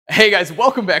Hey guys,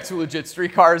 welcome back to Legit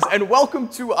Street Cars, and welcome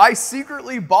to I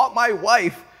secretly bought my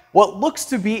wife what looks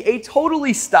to be a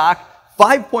totally stock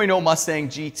 5.0 Mustang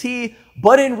GT,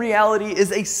 but in reality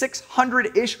is a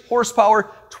 600-ish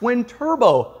horsepower twin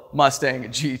turbo Mustang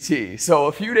GT. So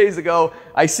a few days ago,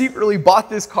 I secretly bought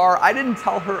this car. I didn't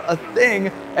tell her a thing,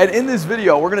 and in this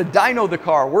video, we're gonna dyno the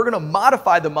car, we're gonna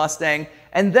modify the Mustang,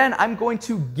 and then I'm going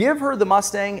to give her the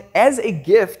Mustang as a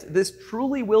gift. This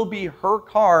truly will be her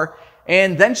car.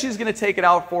 And then she's gonna take it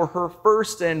out for her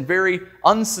first and very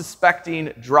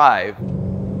unsuspecting drive.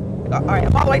 All right,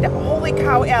 I'm all the way down. Holy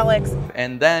cow, Alex.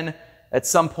 And then at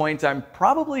some point, I'm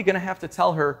probably gonna have to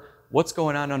tell her what's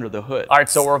going on under the hood. All right,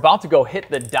 so we're about to go hit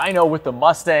the dyno with the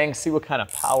Mustang, see what kind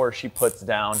of power she puts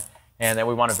down. And then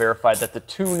we wanna verify that the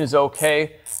tune is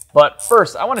okay. But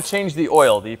first, I wanna change the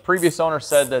oil. The previous owner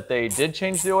said that they did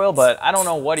change the oil, but I don't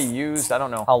know what he used. I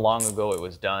don't know how long ago it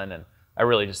was done. And I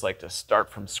really just like to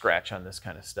start from scratch on this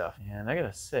kind of stuff. And I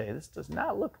gotta say, this does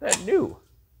not look that new.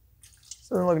 This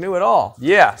doesn't look new at all.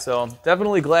 Yeah, so I'm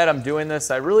definitely glad I'm doing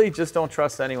this. I really just don't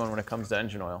trust anyone when it comes to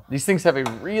engine oil. These things have a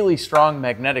really strong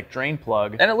magnetic drain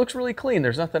plug, and it looks really clean.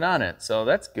 There's nothing on it, so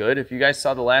that's good. If you guys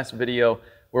saw the last video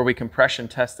where we compression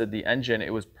tested the engine,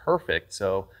 it was perfect.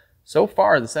 So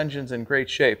far, this engine's in great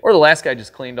shape. Or the last guy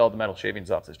just cleaned all the metal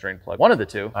shavings off this drain plug. One of the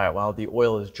two. All right, while the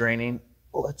oil is draining,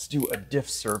 let's do a diff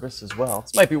service as well.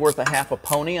 This might be worth a half a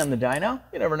pony on the dyno.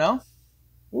 You never know.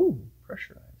 Ooh,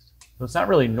 pressurized. So it's not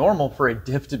really normal for a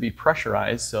diff to be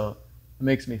pressurized, so it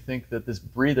makes me think that this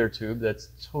breather tube that's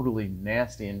totally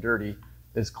nasty and dirty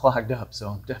is clogged up, so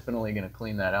I'm definitely gonna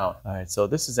clean that out. All right, so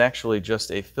this is actually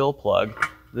just a fill plug.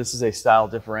 This is a style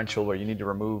differential where you need to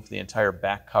remove the entire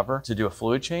back cover to do a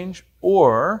fluid change,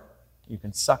 or you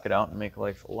can suck it out and make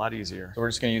life a lot easier. So we're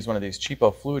just gonna use one of these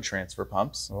cheapo fluid transfer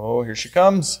pumps. Oh, here she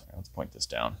comes. All right, let's point this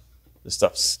down. This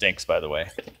stuff stinks, by the way.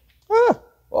 Ah,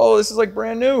 oh, this is like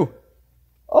brand new.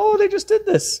 Oh, they just did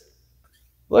this.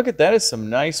 Look at that, is some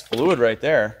nice fluid right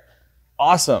there.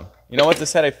 Awesome. You know what?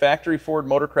 This had a factory Ford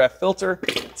Motorcraft filter.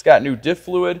 It's got new diff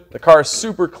fluid. The car is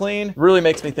super clean. Really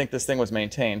makes me think this thing was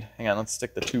maintained. Hang on, let's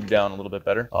stick the tube down a little bit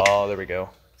better. Oh, there we go.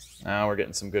 Now we're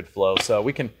getting some good flow. So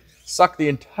we can suck the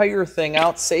entire thing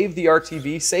out, save the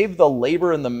RTV, save the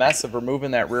labor and the mess of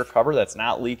removing that rear cover that's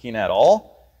not leaking at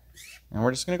all. And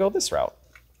we're just gonna go this route.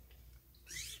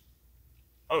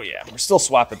 Oh yeah, we're still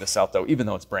swapping this out though, even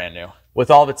though it's brand new. With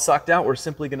all of it sucked out, we're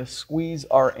simply gonna squeeze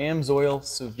our AMSOIL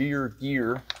Severe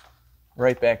gear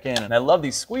right back in. And I love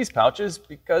these squeeze pouches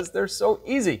because they're so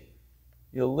easy.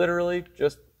 You literally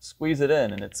just squeeze it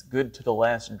in and it's good to the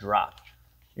last drop.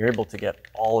 You're able to get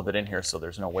all of it in here so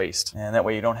there's no waste. And that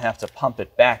way you don't have to pump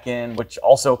it back in, which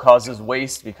also causes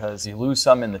waste because you lose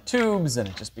some in the tubes and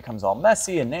it just becomes all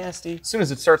messy and nasty. As soon as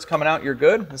it starts coming out, you're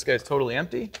good. This guy's totally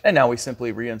empty. And now we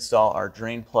simply reinstall our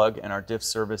drain plug and our diff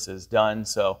service is done.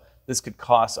 So this could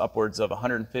cost upwards of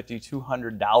 $150,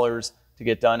 $200 to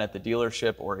get done at the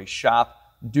dealership or a shop.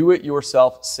 Do it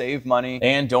yourself, save money,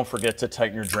 and don't forget to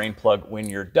tighten your drain plug when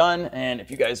you're done. And if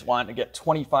you guys want to get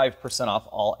 25% off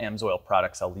all AMSOIL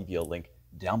products, I'll leave you a link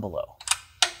down below.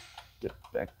 Get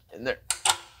back in there.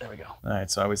 There we go. All right,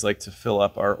 so I always like to fill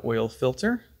up our oil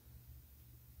filter.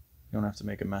 You don't have to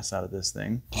make a mess out of this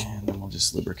thing. And then we'll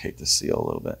just lubricate the seal a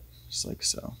little bit, just like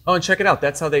so. Oh, and check it out.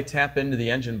 That's how they tap into the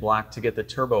engine block to get the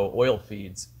turbo oil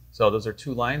feeds. So those are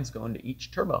two lines going to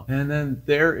each turbo. And then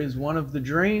there is one of the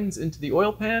drains into the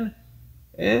oil pan,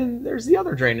 and there's the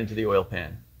other drain into the oil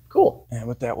pan. Cool. And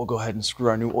with that, we'll go ahead and screw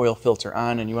our new oil filter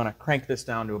on, and you want to crank this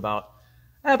down to about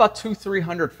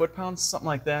 200-300 foot-pounds, something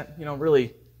like that. You know,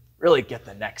 really get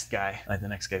the next guy. Like the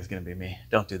next guy's gonna be me.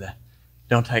 Don't do that.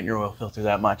 Don't tighten your oil filter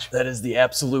that much. That is the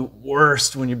absolute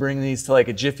worst when you bring these to like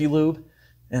a Jiffy Lube,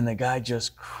 and the guy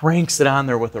just cranks it on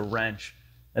there with a wrench.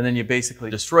 And then you basically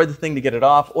destroy the thing to get it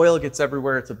off. Oil gets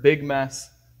everywhere. It's a big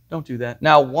mess. Don't do that.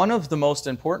 Now, one of the most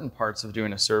important parts of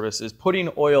doing a service is putting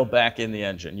oil back in the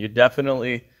engine. You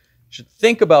definitely should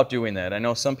think about doing that. I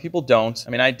know some people don't. I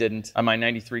mean, I didn't on my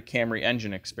 93 Camry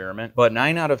engine experiment, but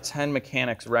 9 out of 10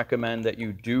 mechanics recommend that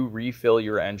you do refill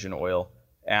your engine oil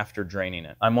after draining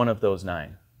it. I'm one of those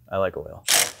 9. I like oil.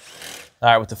 All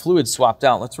right, with the fluid swapped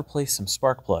out, let's replace some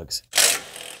spark plugs.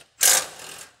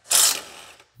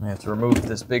 We have to remove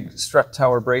this big strut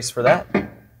tower brace for that.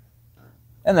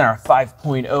 And then our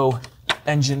 5.0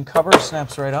 engine cover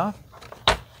snaps right off.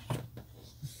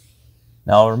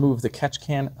 Now I'll remove the catch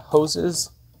can hoses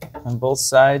on both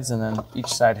sides, and then each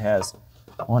side has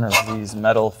one of these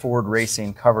metal Ford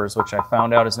Racing covers, which I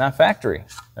found out is not factory.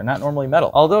 They're not normally metal.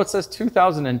 Although it says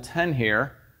 2010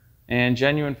 here, and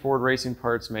genuine Ford Racing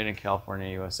parts made in California,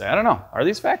 USA. I don't know, are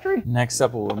these factory? Next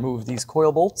up, we'll remove these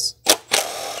coil bolts.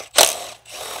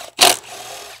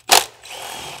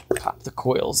 pop the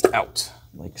coils out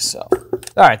like so.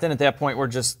 All right, then at that point, we're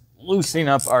just loosening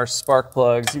up our spark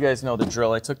plugs. You guys know the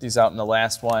drill. I took these out in the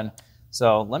last one.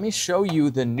 So let me show you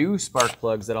the new spark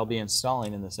plugs that I'll be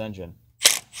installing in this engine.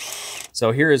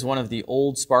 So here is one of the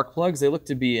old spark plugs. They look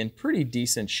to be in pretty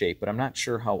decent shape, but I'm not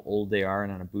sure how old they are,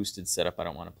 and on a boosted setup, I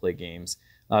don't want to play games.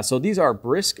 So these are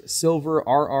Brisk Silver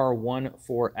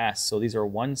RR14S. So these are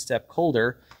one step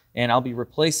colder, and I'll be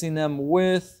replacing them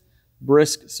with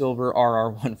Brisk Silver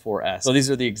RR14S. So these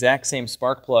are the exact same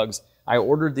spark plugs. I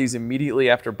ordered these immediately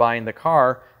after buying the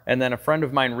car, and then a friend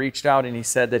of mine reached out and he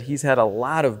said that he's had a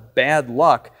lot of bad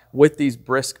luck with these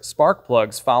Brisk spark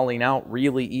plugs fouling out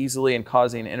really easily and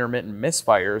causing intermittent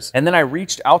misfires. And then I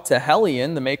reached out to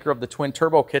Hellion, the maker of the Twin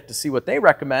Turbo kit, to see what they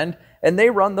recommend, and they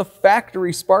run the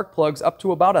factory spark plugs up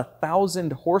to about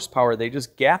 1,000 horsepower. They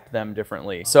just gap them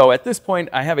differently. So at this point,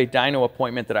 I have a dyno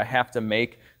appointment that I have to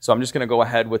make, so I'm just gonna go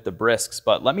ahead with the Brisks.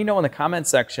 But let me know in the comment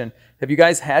section, have you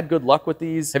guys had good luck with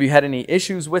these? Have you had any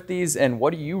issues with these? And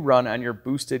what do you run on your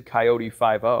boosted Coyote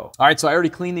 5.0? All right, so I already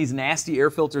cleaned these nasty air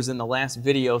filters in the last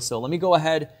video, so let me go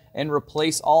ahead and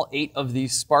replace all 8 of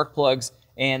these spark plugs,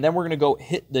 and then we're gonna go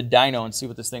hit the dyno and see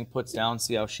what this thing puts down,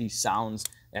 see how she sounds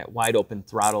at wide open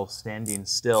throttle, standing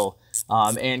still.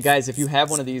 And guys, if you have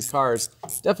one of these cars,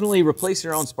 definitely replace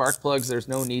your own spark plugs. There's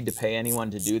no need to pay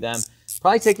anyone to do them.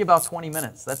 Probably take you about 20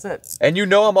 minutes, that's it. And you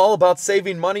know I'm all about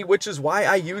saving money, which is why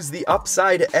I use the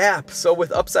Upside app. So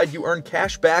with Upside, you earn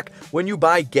cash back when you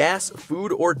buy gas,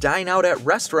 food, or dine out at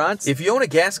restaurants. If you own a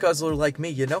gas guzzler like me,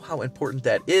 you know how important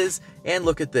that is. And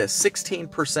look at this,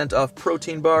 16% off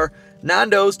protein bar,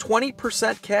 Nando's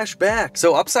 20% cash back.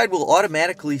 So Upside will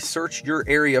automatically search your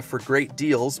area for great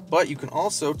deals, but you can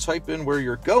also type in where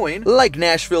you're going, like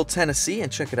Nashville, Tennessee,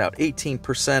 and check it out,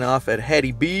 18% off at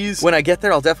Hattie B's. When I get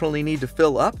there, I'll definitely need to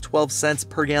fill up, 12 cents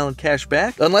per gallon cash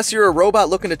back. Unless you're a robot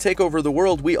looking to take over the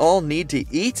world, we all need to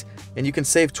eat, and you can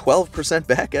save 12%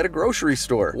 back at a grocery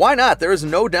store. Why not? There is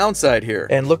no downside here.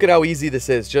 And look at how easy this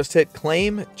is. Just hit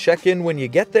claim, check in when you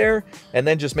get there, and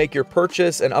then just make your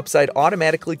purchase, and Upside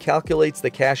automatically calculates the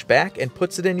cash back and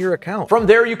puts it in your account. From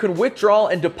there, you can withdraw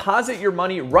and deposit your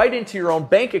money right into your own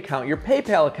bank account, your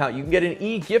PayPal account. You can get an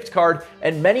e-gift card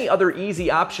and many other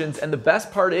easy options. And the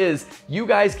best part is you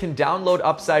guys can download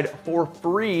Upside for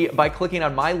free by clicking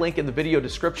on my link in the video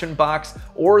description box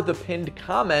or the pinned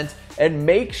comment, and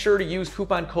make sure to use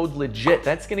coupon code LEGIT.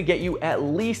 That's gonna get you at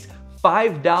least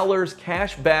 $5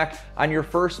 cash back on your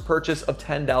first purchase of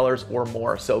 $10 or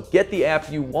more. So get the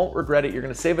app, you won't regret it. You're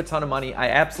gonna save a ton of money. I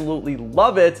absolutely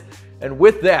love it. And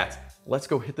with that, let's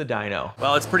go hit the dyno.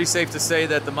 Well, it's pretty safe to say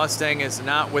that the Mustang is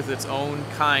not with its own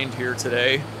kind here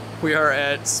today. We are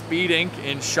at Speed Inc.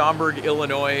 in Schaumburg,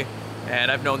 Illinois,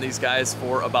 and I've known these guys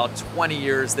for about 20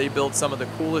 years. They build some of the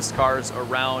coolest cars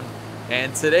around.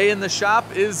 And today in the shop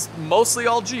is mostly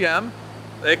all GM,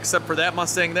 except for that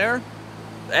Mustang there.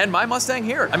 And my Mustang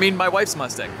here. I mean, my wife's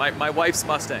Mustang. My wife's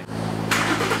Mustang.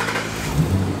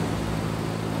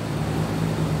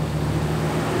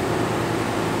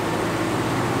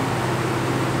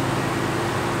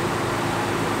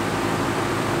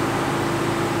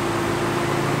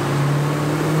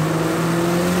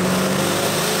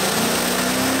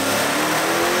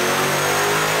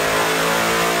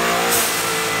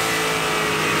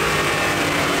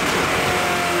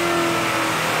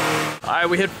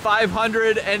 We hit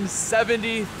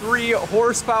 573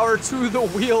 horsepower to the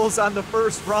wheels on the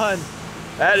first run.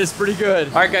 That is pretty good.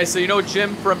 All right, guys, so you know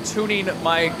Jim from tuning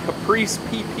my Caprice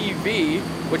PPV,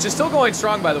 which is still going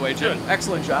strong, by the way, Jim. Good.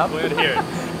 Excellent job. Glad to hear it.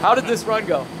 How did this run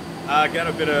go? Got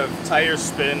a bit of tire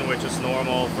spin, which is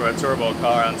normal for a turbo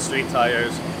car on street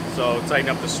tires. So tighten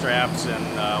up the straps and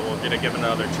we'll give it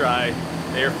another try.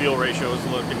 The air-fuel ratio is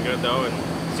looking good, though, and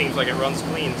seems like it runs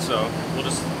clean, so we'll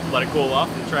just let it cool off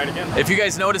and try it again. If you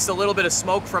guys noticed a little bit of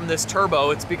smoke from this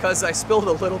turbo, it's because I spilled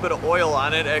a little bit of oil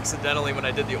on it accidentally when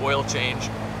I did the oil change.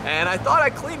 And I thought I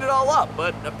cleaned it all up,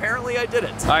 but apparently I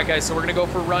didn't. All right, guys, so we're gonna go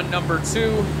for run number 2,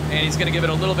 and he's gonna give it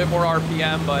a little bit more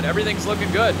RPM, but everything's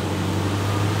looking good.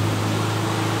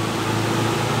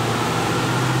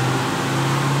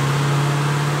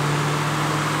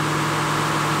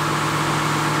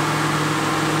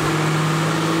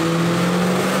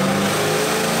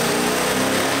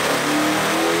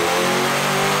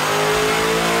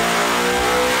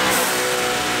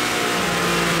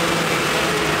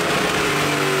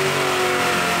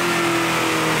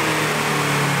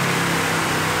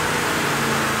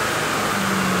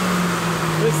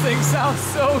 This thing sounds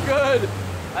so good.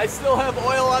 I still have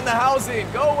oil on the housing.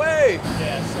 Go away.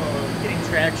 Yeah, so getting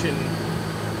traction,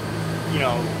 you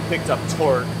know, picked up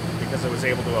torque because I was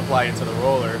able to apply it to the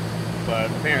roller. but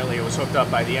apparently it was hooked up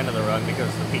by the end of the run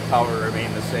because the peak power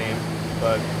remained the same.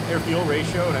 But air fuel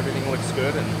ratio and everything looks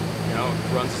good, and you know,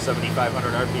 it runs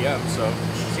 7,500 RPM, so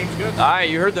it seems good. All right,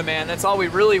 you heard the man. That's all we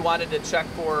really wanted to check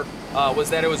for,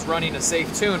 was that it was running a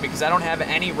safe tune, because I don't have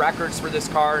any records for this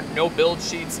car, no build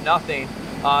sheets, nothing.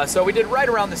 So we did right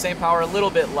around the same power, a little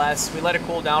bit less. We let it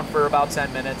cool down for about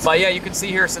 10 minutes. But yeah, you can see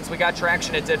here, since we got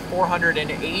traction, it did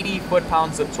 480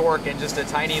 foot-pounds of torque and just a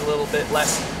tiny little bit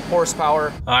less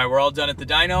horsepower. All right, we're all done at the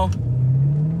dyno.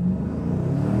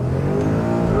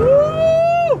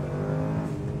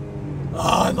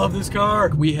 Oh, I love this car.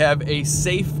 We have a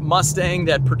safe Mustang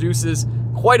that produces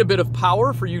quite a bit of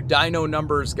power for you dyno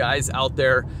numbers guys out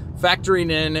there, factoring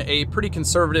in a pretty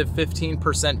conservative 15%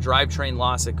 drivetrain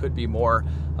loss. It could be more.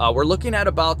 We're looking at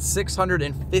about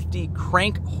 650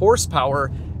 crank horsepower.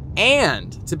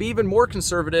 And to be even more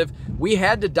conservative, we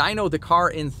had to dyno the car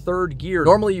in 3rd gear.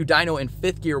 Normally you dyno in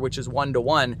 5th gear, which is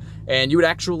 1-to-1, and you would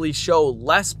actually show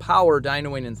less power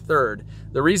dynoing in 3rd.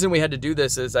 The reason we had to do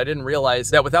this is I didn't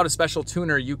realize that without a special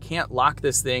tuner, you can't lock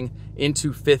this thing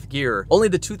into 5th gear. Only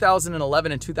the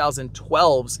 2011 and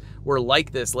 2012s were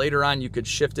like this. Later on, you could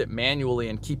shift it manually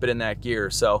and keep it in that gear.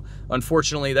 So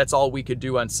unfortunately, that's all we could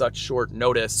do on such short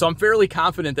notice. So I'm fairly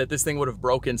confident that this thing would have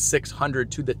broken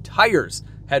 600 to the tires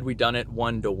had we done it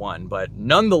 1-to-1. But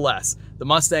nonetheless, the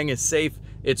Mustang is safe.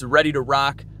 It's ready to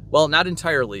rock. Well, not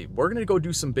entirely. We're gonna go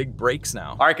do some big breaks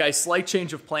now. All right, guys, slight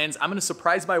change of plans. I'm gonna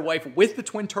surprise my wife with the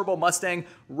twin turbo Mustang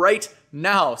right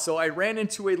now. So I ran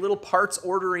into a little parts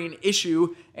ordering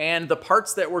issue, and the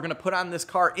parts that we're gonna put on this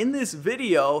car in this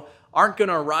video aren't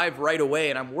gonna arrive right away.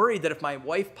 And I'm worried that if my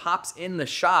wife pops in the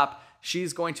shop,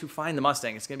 she's going to find the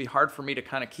Mustang. It's gonna be hard for me to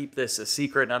kind of keep this a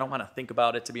secret, and I don't wanna think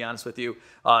about it, to be honest with you.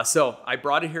 So I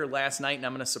brought it here last night, and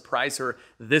I'm gonna surprise her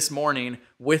this morning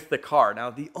with the car.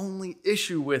 Now, the only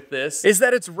issue with this is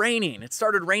that it's raining. It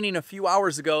started raining a few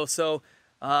hours ago, so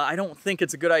I don't think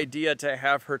it's a good idea to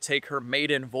have her take her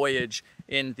maiden voyage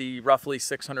in the roughly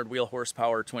 600 wheel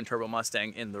horsepower twin turbo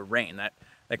Mustang in the rain. That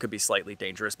could be slightly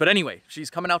dangerous. But anyway, she's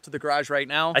coming out to the garage right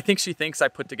now. I think she thinks I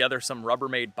put together some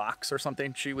Rubbermaid box or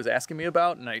something she was asking me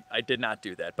about, and I did not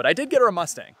do that. But I did get her a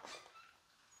Mustang.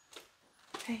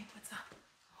 Hey, what's up?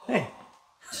 Hey.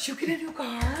 Did you get a new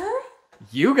car?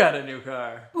 You got a new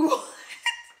car. What?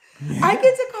 I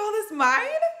get to call this mine?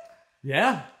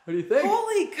 Yeah, what do you think?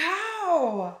 Holy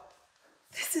cow.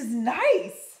 This is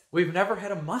nice. We've never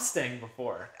had a Mustang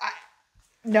before.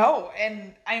 No,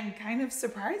 and I'm kind of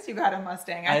surprised you got a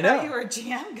Mustang. I thought you were a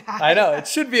Jam guy. I know, it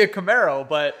should be a Camaro,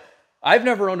 but I've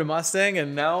never owned a Mustang,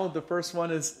 and now the first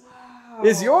one is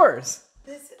yours.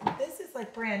 This is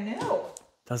like brand new.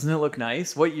 Doesn't it look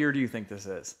nice? What year do you think this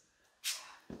is?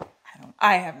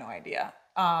 I have no idea.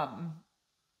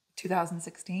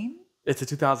 2016? It's a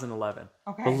 2011.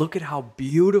 Okay. But look at how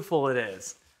beautiful it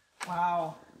is.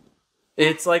 Wow.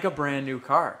 It's like a brand new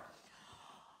car.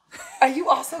 Are you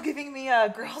also giving me a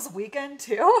girls' weekend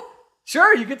too?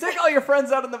 Sure, you can take all your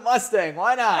friends out in the Mustang.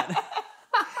 Why not?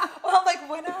 Well, like,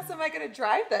 when else am I going to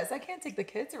drive this? I can't take the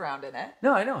kids around in it.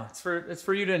 No, I know. It's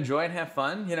for you to enjoy and have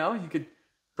fun. You know, you could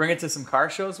bring it to some car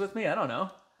shows with me. I don't know.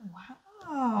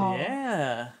 Wow.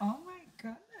 Yeah. Oh my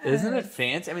goodness. Isn't it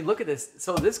fancy? I mean, look at this.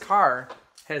 So this car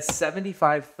has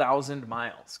 75,000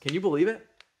 miles. Can you believe it?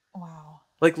 Wow.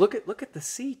 Like, look at the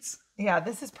seats. Yeah,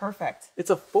 this is perfect. It's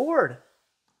a Ford.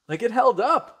 Like, it held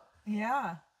up.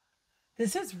 Yeah.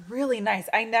 This is really nice.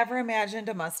 I never imagined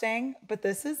a Mustang, but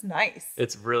this is nice.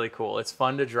 It's really cool. It's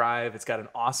fun to drive. It's got an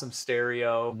awesome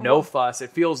stereo. No fuss. It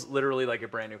feels literally like a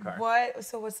brand new car. What?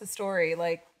 So what's the story?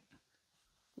 Like,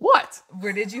 what?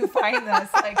 Where did you find this?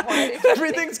 Like, why did you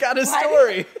Everything's got a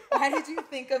story. Why did you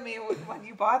think of me when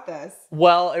you bought this?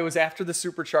 Well, it was after the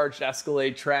supercharged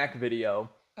Escalade track video.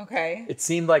 Okay. It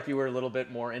seemed like you were a little bit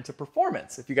more into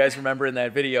performance. If you guys remember in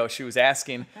that video, she was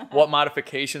asking what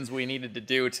modifications we needed to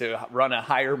do to run a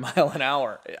higher mile an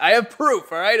hour. I have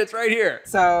proof, all right? It's right here.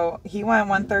 So he went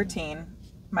 113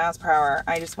 miles per hour.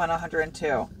 I just went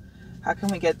 102. How can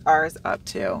we get ours up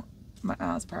to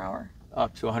miles per hour?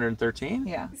 Up to 113?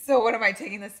 Yeah. So what, am I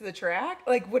taking this to the track?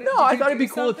 Like, what? No, I thought it'd be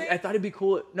cool. I thought it'd be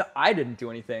cool. No, I didn't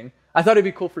do anything. I thought it'd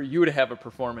be cool for you to have a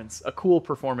cool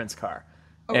performance car.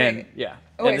 Okay. And yeah,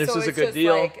 okay, and this so was a it's good just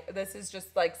deal. Like, this is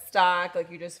just like stock. Like,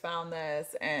 you just found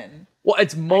this, and well,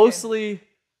 it's mostly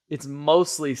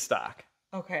stock.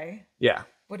 Okay. Yeah.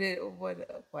 What?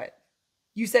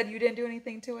 You said you didn't do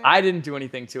anything to it? I didn't do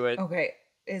anything to it. Okay.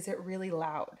 Is it really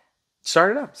loud?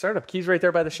 Start it up. Keys right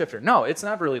there by the shifter. No, it's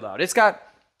not really loud. It's got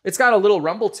a little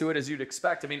rumble to it, as you'd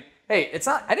expect. I mean, hey, it's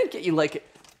not. I didn't get you like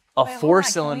a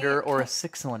 4-cylinder or a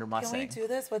 6-cylinder Mustang. Can we do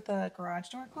this with the garage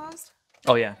door closed?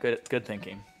 Oh yeah, good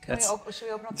thinking. Should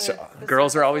we open up the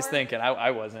Girls are always door? thinking.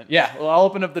 I wasn't. Yeah, well, I'll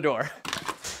open up the door.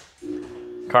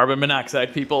 Carbon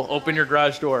monoxide, people. Open your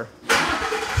garage door.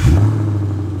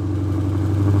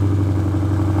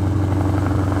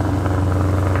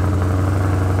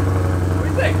 What do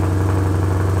you think?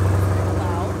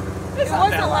 It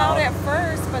wasn't loud at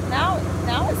first, but now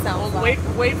it sounds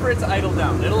loud. Wait for it to idle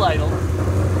down. It'll idle.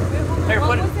 Here, What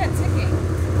put it. was that ticking?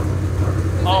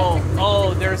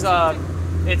 There's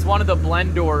it's one of the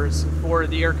blend doors for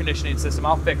the air conditioning system.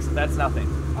 I'll fix it. That's nothing.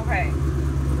 Okay.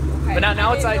 But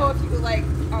now it's I like. didn't know if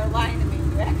you are lying to me.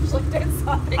 You actually did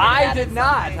something. I did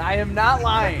not. I am not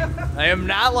lying. I am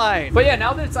not lying. But yeah,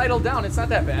 now that it's idled down, it's not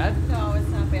that bad. No, it's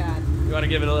not bad. You want to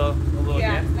give it a little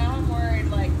Yeah. dip? Now I'm worried,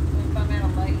 like if I'm at a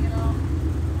light, you know.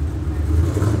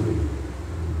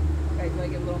 Okay. Do I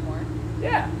give a little more?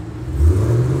 Yeah.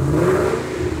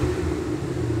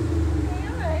 Okay,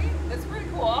 all right. That's pretty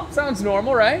cool. Sounds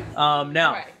normal, right? Now. All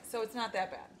right. So it's not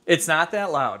that bad. It's not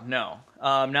that loud, no.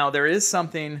 Now there is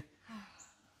something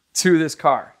to this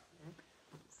car.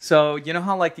 So you know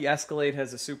how like the Escalade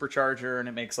has a supercharger and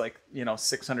it makes like,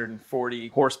 640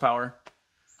 horsepower?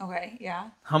 Okay. Yeah.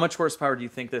 How much horsepower do you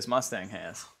think this Mustang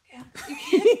has? Yeah. You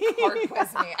can't hard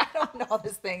quiz me. I don't know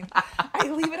this thing. I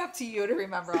leave it up to you to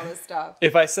remember all this stuff.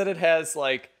 If I said it has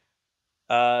like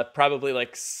probably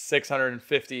like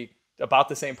 650, about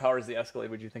the same power as the Escalade,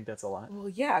 would you think that's a lot? Well,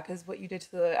 yeah, because what you did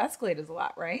to the Escalade is a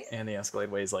lot, right? And the Escalade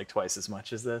weighs like twice as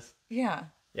much as this. Yeah.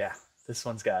 Yeah, this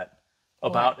one's got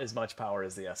about as much power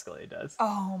as the Escalade does.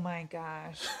 Oh my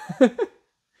gosh.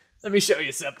 Let me show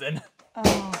you something.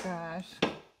 Oh gosh.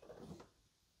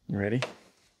 You ready?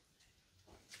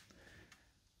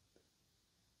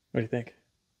 What do you think?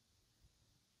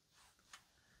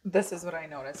 This is what I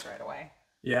noticed right away.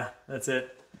 Yeah, that's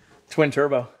it. Twin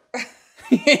turbo.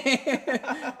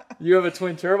 You have a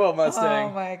twin turbo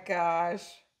Mustang. Oh my gosh.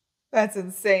 That's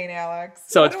insane, Alex.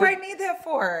 So what it's do I need that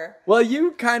for? Well,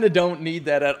 you kind of don't need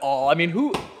that at all. I mean,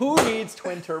 who needs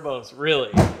twin turbos,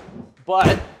 really? But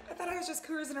I thought I was just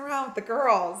cruising around with the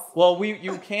girls. well,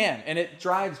 you can, and it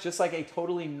drives just like a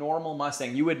totally normal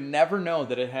Mustang. You would never know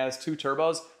that it has two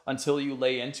turbos until you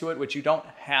lay into it, which you don't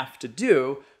have to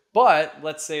do. But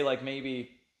let's say like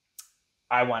maybe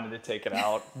I wanted to take it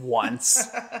out once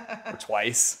or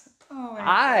twice. Oh my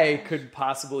I gosh. could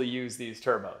possibly use these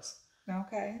turbos.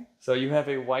 Okay. So you have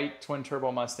a white twin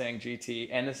turbo Mustang GT,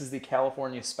 and this is the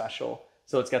California Special.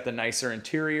 So it's got the nicer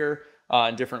interior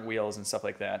and different wheels and stuff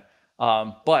like that.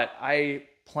 But I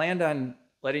planned on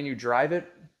letting you drive it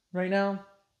right now,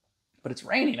 but it's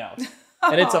raining out,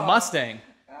 and it's a Mustang.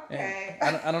 Okay.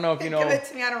 I don't know if you know. Give it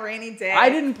to me on a rainy day. I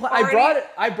didn't. I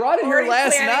brought it here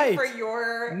last night. For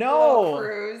your No. little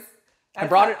cruise. I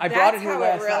brought it here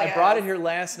last really night. I brought it here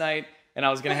last night, and I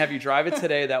was gonna have you drive it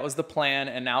today. That was the plan,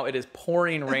 and now it is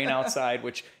pouring rain outside,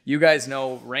 which you guys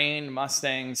know, rain,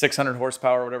 Mustang, 600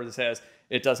 horsepower, whatever this has,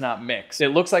 it does not mix. It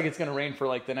looks like it's gonna rain for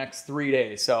like the next 3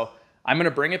 days. So I'm gonna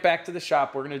bring it back to the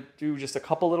shop. We're gonna do just a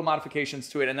couple little modifications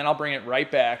to it, and then I'll bring it right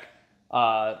back,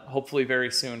 hopefully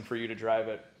very soon for you to drive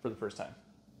it for the first time.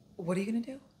 What are you gonna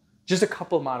do? Just a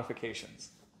couple of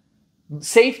modifications.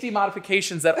 Safety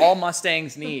modifications that all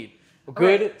Mustangs need.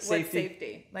 Good Right.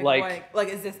 safety. What safety? Like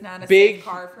is this not a big safe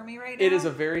car for me right now? It is a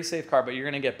very safe car, but you're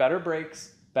going to get better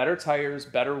brakes, better tires,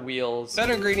 better wheels.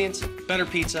 Better ingredients, better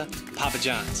pizza, Papa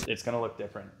John's. It's going to look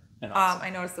different and awesome. I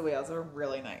noticed the wheels are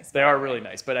really nice. They are really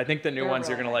nice, but I think the new ones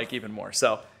you're really going to like even more.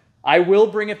 So I will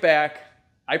bring it back.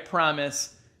 I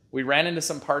promise. We ran into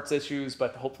some parts issues,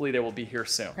 but hopefully they will be here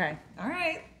soon. Okay. All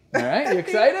right. All right, you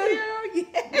excited? Thank you.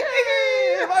 Yeah.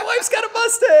 Yay! My wife's got a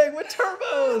Mustang with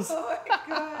turbos. Oh my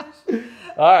gosh.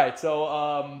 All right,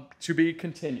 so to be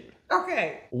continued.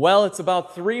 Okay. Well, it's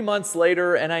about 3 months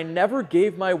later, and I never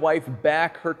gave my wife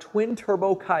back her twin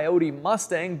turbo Coyote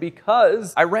Mustang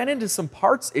because I ran into some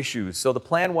parts issues. So the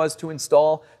plan was to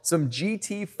install some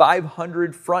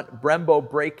GT500 front Brembo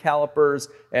brake calipers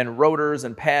and rotors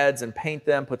and pads and paint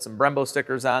them, put some Brembo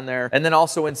stickers on there, and then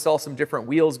also install some different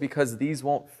wheels because these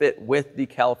won't fit with the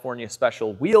California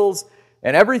Special wheels.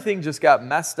 And everything just got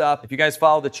messed up. If you guys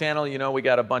follow the channel, you know we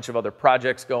got a bunch of other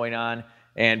projects going on.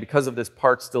 And because of this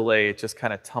parts delay, it just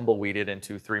kind of tumbleweeded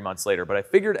into 3 months later. But I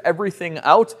figured everything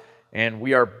out, and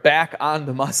we are back on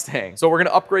the Mustang. So we're gonna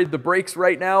upgrade the brakes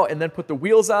right now and then put the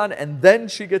wheels on, and then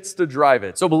she gets to drive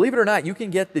it. So believe it or not, you can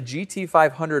get the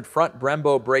GT500 front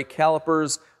Brembo brake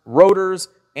calipers, rotors,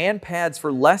 and pads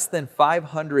for less than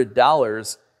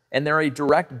 $500. And they're a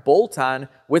direct bolt-on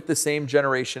with the same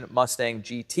generation Mustang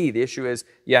GT. The issue is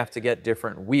you have to get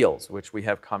different wheels, which we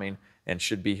have coming and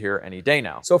should be here any day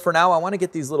now. So for now, I want to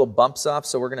get these little bumps off.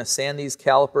 So we're going to sand these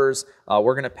calipers.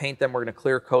 We're going to paint them. We're going to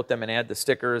clear coat them and add the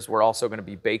stickers. We're also going to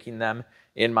be baking them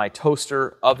in my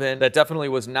toaster oven. That definitely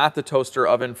was not the toaster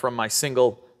oven from my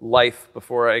single life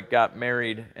before I got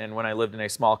married and when I lived in a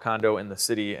small condo in the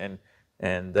city and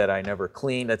that I never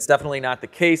cleaned. That's definitely not the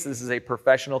case. This is a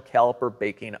professional caliper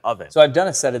baking oven. So I've done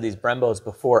a set of these Brembos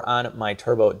before on my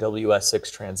Turbo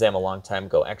WS6 Trans Am a long time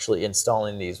ago. Actually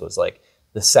installing these was like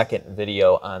the second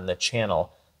video on the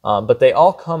channel. But they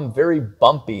all come very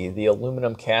bumpy. The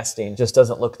aluminum casting just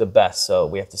doesn't look the best, so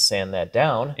we have to sand that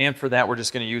down. And for that, we're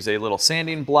just gonna use a little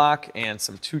sanding block and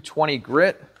some 220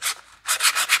 grit.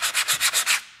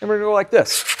 And we're gonna go like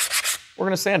this. We're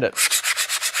gonna sand it.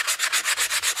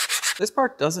 This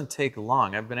part doesn't take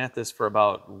long. I've been at this for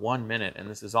about 1 minute and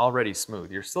this is already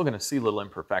smooth. You're still gonna see little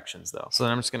imperfections though. So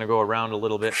then I'm just gonna go around a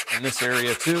little bit in this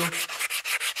area too.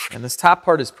 And this top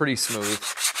part is pretty smooth.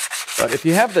 But if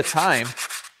you have the time,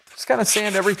 just kind of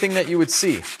sand everything that you would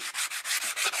see.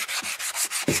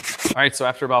 All right, so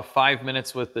after about 5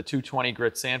 minutes with the 220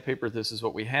 grit sandpaper, this is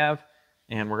what we have.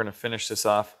 And we're gonna finish this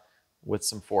off with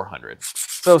some 400.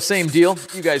 So same deal,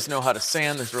 you guys know how to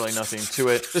sand, there's really nothing to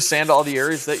it. Just sand all the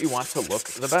areas that you want to look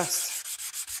the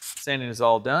best. Sanding is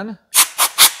all done.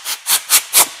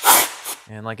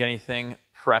 And like anything,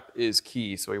 prep is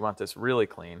key, so we want this really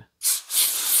clean.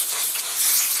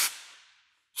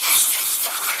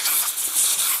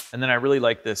 And then I really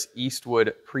like this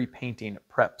Eastwood pre-painting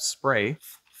prep spray.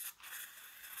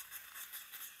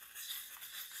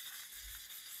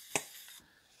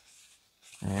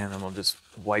 And then we'll just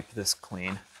wipe this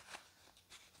clean.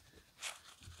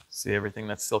 See everything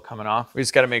that's still coming off? We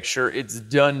just gotta make sure it's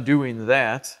done doing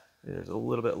that. There's a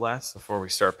little bit less before we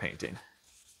start painting.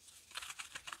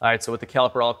 All right, so with the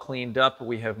caliper all cleaned up,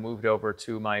 we have moved over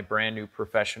to my brand new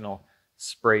professional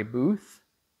spray booth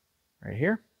right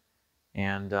here.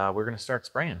 And we're gonna start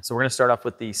spraying. So we're gonna start off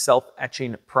with the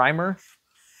self-etching primer.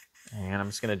 And I'm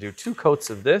just gonna do 2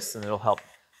 coats of this and it'll help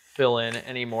fill in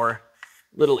any more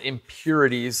little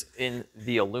impurities in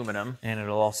the aluminum. And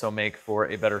it'll also make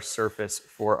for a better surface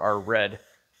for our red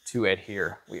to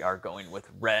adhere. We are going with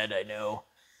red, I know.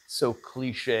 So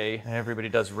cliche, everybody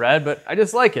does red, but I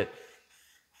just like it.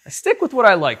 I stick with what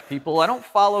I like, people. I don't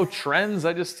follow trends,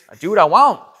 I do what I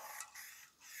want.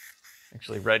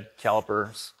 Actually, red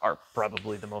calipers are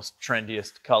probably the most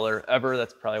trendiest color ever.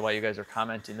 That's probably why you guys are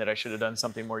commenting that I should have done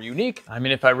something more unique. I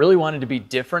mean, if I really wanted to be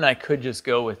different, I could just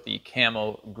go with the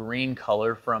camo green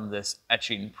color from this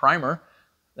etching primer.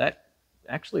 That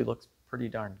actually looks pretty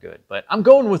darn good, but I'm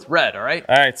going with red, all right?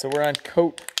 All right, so we're on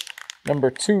coat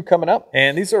number 2 coming up.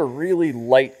 And these are really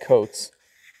light coats.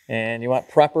 And you want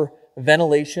proper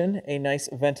ventilation, a nice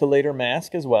ventilator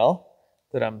mask as well,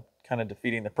 that I'm kind of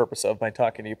defeating the purpose of by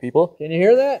talking to you people. Can you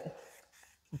hear that?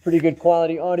 Pretty good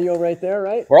quality audio right there,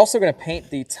 right? We're also going to paint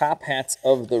the top hats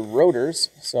of the rotors.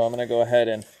 So I'm going to go ahead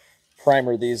and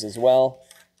primer these as well.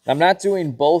 I'm not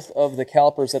doing both of the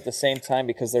calipers at the same time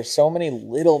because there's so many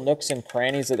little nooks and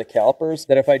crannies of the calipers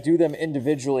that if I do them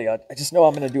individually, I just know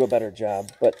I'm going to do a better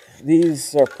job. But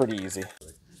these are pretty easy.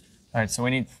 All right, so we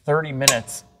need 30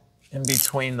 minutes in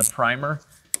between the primer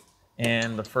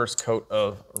and the first coat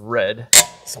of red.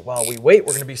 So while we wait,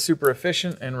 we're going to be super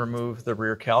efficient and remove the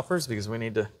rear calipers because we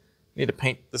need to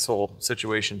paint this whole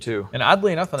situation too. And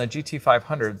oddly enough, on the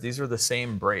GT500, these are the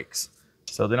same brakes.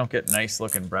 So they don't get nice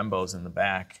looking Brembos in the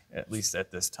back, at least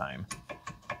at this time.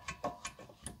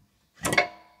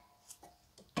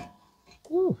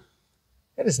 Ooh,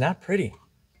 that is not pretty.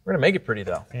 We're gonna make it pretty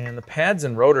though. And the pads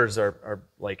and rotors are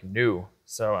like new,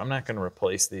 so I'm not gonna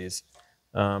replace these.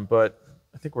 But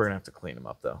I think we're gonna have to clean them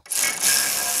up though.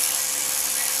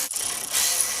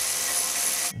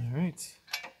 All right,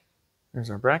 there's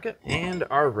our bracket and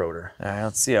our rotor. All right,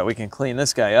 let's see how we can clean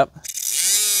this guy up.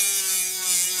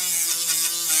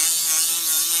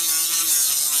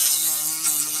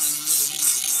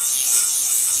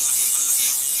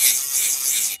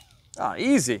 Ah,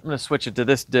 easy. I'm gonna switch it to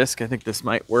this disc. I think this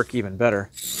might work even better.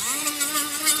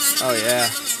 Oh yeah.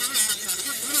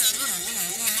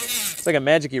 It's like a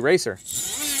magic eraser.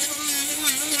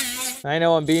 I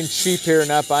know I'm being cheap here,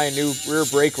 not buying new rear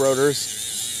brake rotors.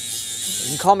 You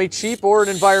can call me cheap or an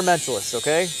environmentalist,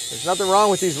 okay? There's nothing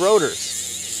wrong with these rotors.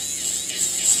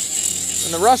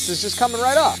 And the rust is just coming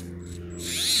right off.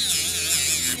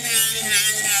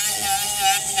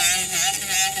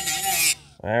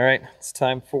 All right, it's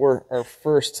time for our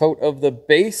first coat of the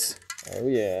base. Oh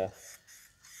yeah.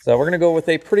 So we're gonna go with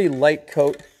a pretty light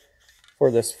coat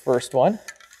for this first one.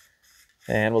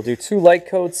 And we'll do 2 light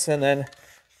coats and then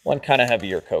 1 kind of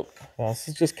heavier coat. This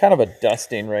is just kind of a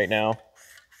dusting right now.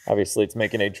 Obviously, it's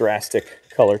making a drastic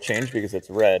color change because it's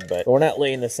red, but we're not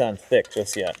laying this on thick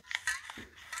just yet.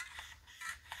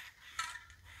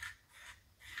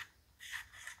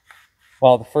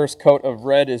 While the first coat of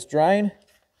red is drying,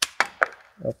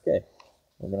 okay,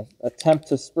 we're going to attempt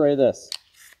to spray this.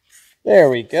 There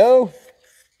we go.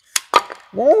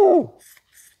 No!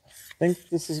 I think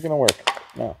this is going to work.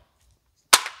 No.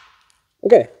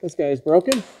 Okay, this guy is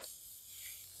broken.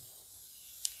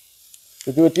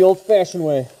 We'll do it the old-fashioned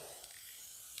way.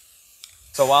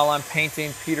 So while I'm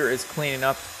painting, Peter is cleaning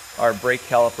up our brake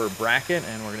caliper bracket,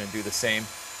 and we're going to do the same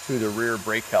to the rear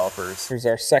brake calipers. Here's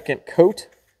our second coat,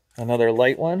 another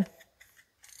light one.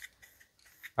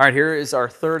 All right, here is our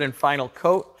third and final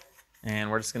coat,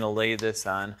 and we're just going to lay this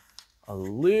on a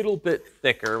little bit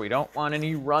thicker. We don't want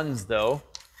any runs, though,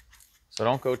 so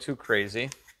don't go too crazy.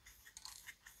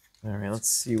 All right, let's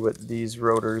see what these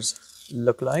rotors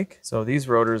look like. So these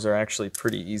rotors are actually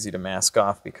pretty easy to mask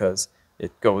off because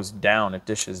it goes down, it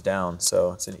dishes down,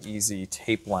 so it's an easy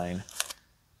tape line.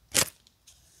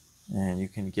 And you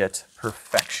can get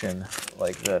perfection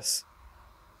like this.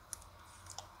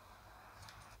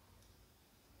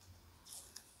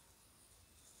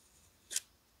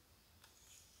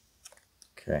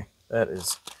 Okay, that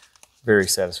is very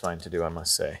satisfying to do, I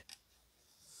must say.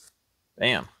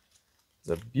 Bam. It's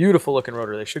a beautiful looking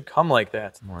rotor. They should come like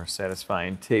that. More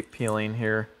satisfying tape peeling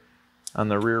here on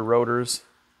the rear rotors.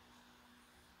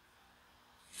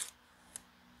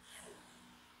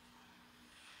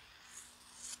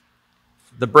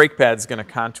 The brake pad's going to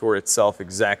contour itself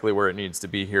exactly where it needs to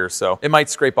be here, so it might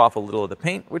scrape off a little of the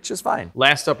paint, which is fine.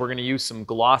 Last up, we're going to use some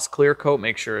gloss clear coat.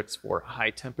 Make sure it's for high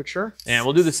temperature. And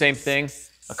we'll do the same thing.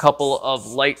 A couple of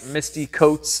light misty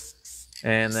coats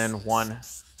and then one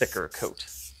thicker coat.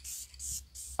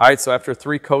 All right, so after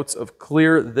 3 coats of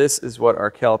clear, this is what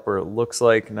our caliper looks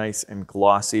like, nice and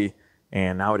glossy.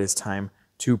 And now it is time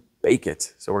to bake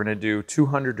it. So we're going to do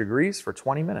 200 degrees for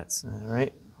 20 minutes. All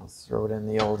right, I'll throw it in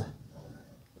the old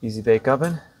Easy Bake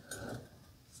Oven.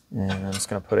 And I'm just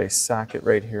going to put a socket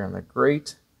right here on the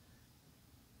grate.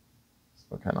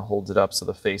 So it kind of holds it up so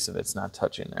the face of it's not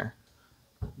touching there.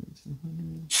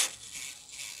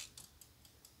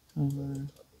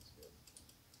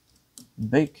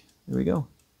 Bake. There we go.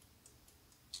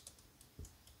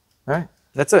 All right,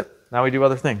 that's it. Now we do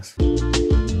other things.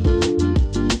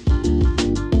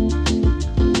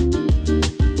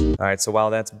 All right, so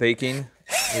while that's baking,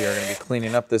 we are going to be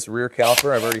cleaning up this rear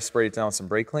caliper. I've already sprayed it down with some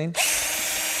brake clean.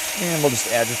 And we'll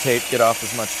just agitate, get off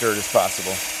as much dirt as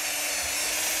possible.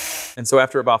 And so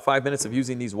after about 5 minutes of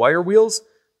using these wire wheels,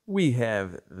 we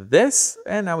have this,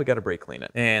 and now we got to brake clean it.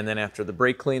 And then after the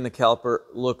brake clean, the caliper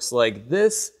looks like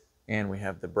this. And we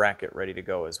have the bracket ready to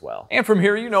go as well. And from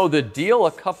here, you know the deal.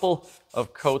 A couple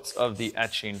of coats of the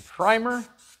etching primer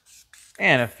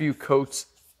and a few coats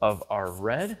of our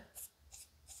red.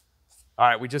 All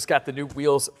right, we just got the new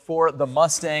wheels for the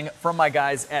Mustang from my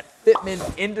guys at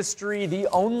Fitment Industry, the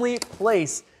only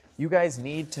place you guys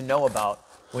need to know about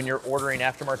when you're ordering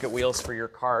aftermarket wheels for your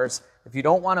cars. If you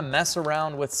don't want to mess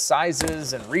around with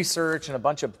sizes and research and a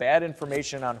bunch of bad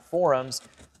information on forums,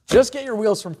 just get your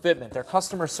wheels from Fitment. Their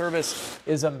customer service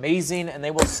is amazing, and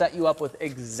they will set you up with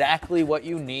exactly what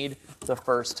you need the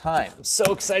first time. I'm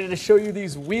so excited to show you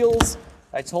these wheels.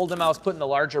 I told them I was putting the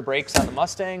larger brakes on the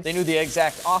Mustang. They knew the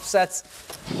exact offsets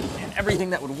and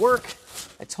everything that would work.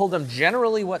 I told them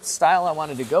generally what style I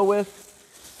wanted to go with.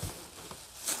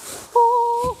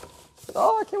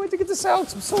 Oh, I can't wait to get this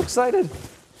out. I'm so excited.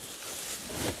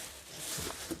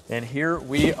 And here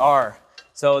we are.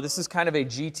 So this is kind of a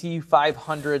GT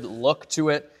 500 look to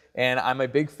it, and I'm a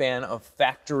big fan of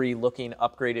factory looking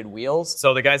upgraded wheels.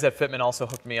 So the guys at Fitment also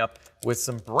hooked me up with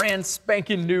some brand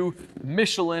spanking new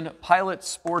Michelin Pilot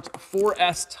Sport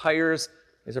 4S tires.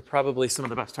 These are probably some of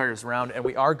the best tires around, and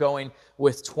we are going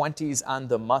with 20s on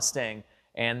the Mustang.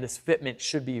 And this fitment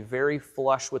should be very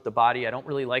flush with the body. I don't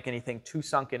really like anything too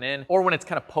sunken in, or when it's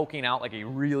kind of poking out like a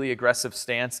really aggressive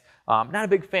stance. Not a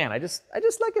big fan. I just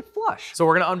like it flush. So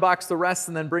we're gonna unbox the rest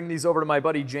and then bring these over to my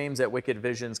buddy James at Wicked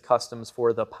Visions Customs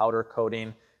for the powder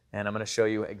coating. And I'm gonna show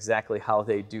you exactly how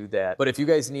they do that. But if you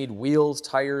guys need wheels,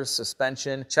 tires,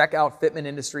 suspension, check out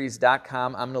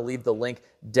fitmentindustries.com. I'm gonna leave the link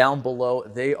down below.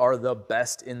 They are the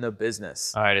best in the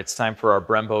business. All right, it's time for our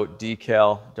Brembo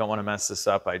decal. Don't wanna mess this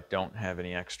up. I don't have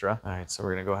any extra. All right, so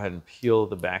we're gonna go ahead and peel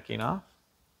the backing off.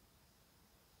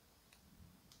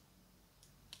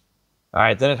 All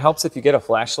right, then it helps if you get a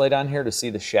flashlight on here to see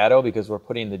the shadow because we're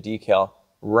putting the decal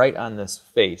right on this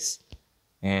face.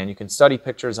 And you can study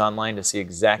pictures online to see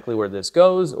exactly where this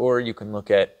goes, or you can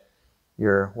look at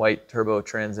your white turbo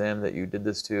Trans Am that you did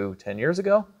this to 10 years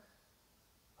ago.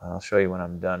 I'll show you when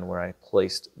I'm done where I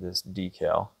placed this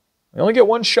decal. I only get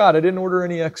one shot. I didn't order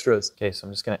any extras. Okay, so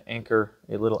I'm just going to anchor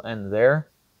a little end there.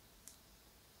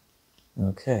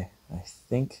 Okay, I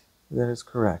think that is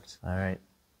correct. All right,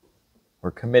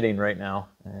 we're committing right now.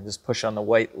 And just push on the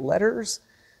white letters.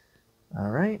 All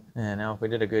right, and now if we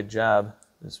did a good job,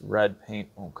 this red paint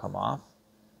won't come off.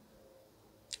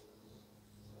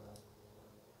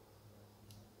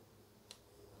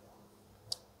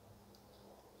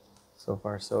 So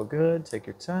far, so good. Take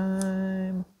your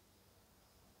time.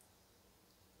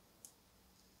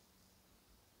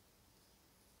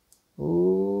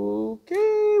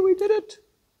 Okay, we did it.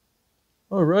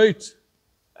 All right.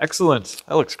 Excellent.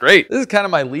 That looks great. This is kind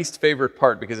of my least favorite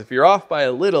part because if you're off by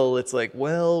a little, it's like,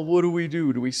 well, what do we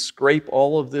do? Do we scrape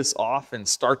all of this off and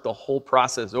start the whole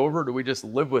process over? Or do we just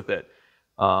live with it?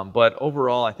 But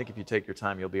overall, I think if you take your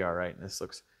time, you'll be all right. And this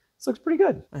looks pretty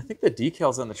good. I think the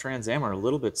decals on the Trans Am are a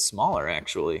little bit smaller,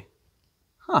 actually.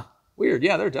 Huh, weird.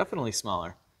 Yeah, they're definitely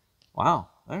smaller. Wow,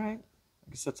 all right. I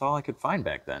guess that's all I could find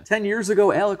back then. 10 years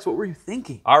ago, Alex, what were you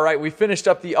thinking? All right, we finished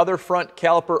up the other front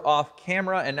caliper off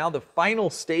camera, and now the final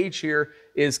stage here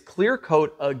is clear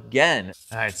coat again.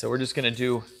 All right, so we're just gonna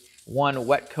do one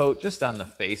wet coat just on the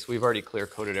face. We've already clear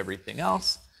coated everything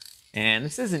else. And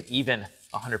this isn't even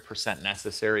 100%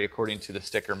 necessary according to the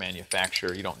sticker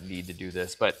manufacturer. You don't need to do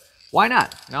this, but why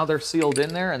not? Now they're sealed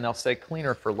in there and they'll stay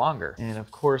cleaner for longer. And of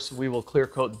course, we will clear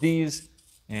coat these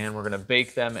and we're gonna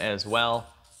bake them as well.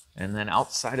 And then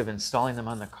outside of installing them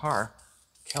on the car,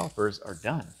 calipers are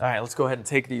done. All right, let's go ahead and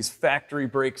take these factory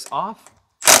brakes off.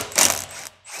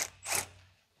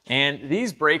 And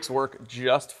these brakes work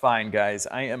just fine, guys.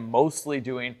 I am mostly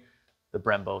doing the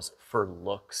Brembos for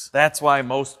looks. That's why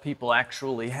most people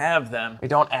actually have them. We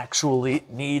don't actually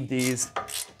need these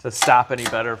to stop any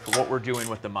better for what we're doing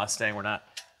with the Mustang. We're not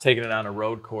taking it on a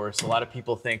road course. A lot of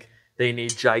people think they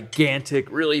need gigantic,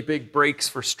 really big brakes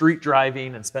for street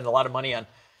driving and spend a lot of money on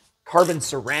carbon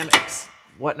ceramics,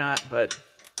 whatnot, but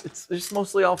it's just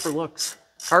mostly all for looks.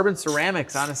 Carbon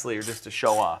ceramics, honestly, are just to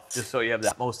show off, just so you have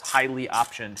that most highly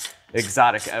optioned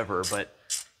exotic ever, but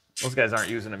those guys aren't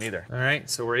using them either. All right,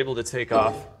 so we're able to take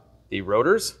off the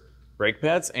rotors, brake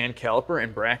pads, and caliper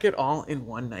and bracket all in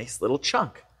one nice little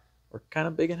chunk, or kind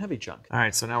of big and heavy chunk. All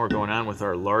right, so now we're going on with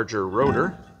our larger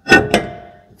rotor.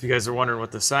 If you guys are wondering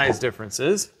what the size difference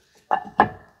is,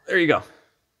 there you go.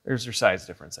 There's your size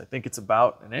difference. I think it's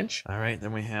about an inch. All right,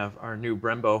 then we have our new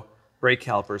Brembo brake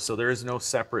calipers. So there is no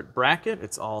separate bracket.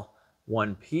 It's all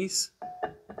one piece,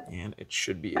 and it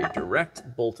should be a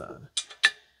direct bolt-on.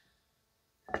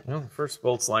 Well, the first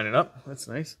bolt's lining up. That's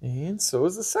nice. And so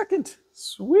is the second.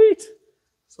 Sweet.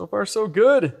 So far, so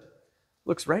good.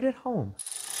 Looks right at home.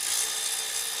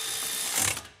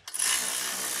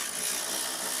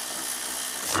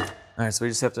 All right, so we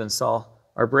just have to install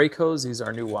our brake hose. These are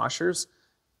our new washers.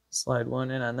 Slide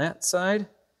one in on that side,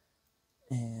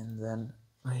 and then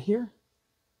right here.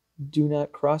 Do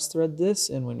not cross thread this,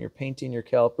 and when you're painting your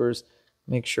calipers,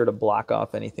 make sure to block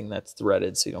off anything that's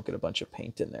threaded so you don't get a bunch of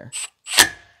paint in there.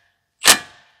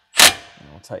 And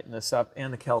we'll tighten this up,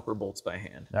 and the caliper bolts by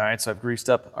hand. All right, so I've greased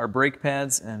up our brake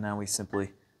pads, and now we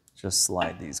simply just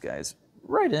slide these guys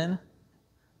right in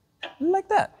like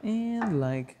that, and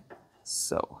like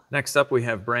so. Next up, we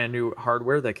have brand new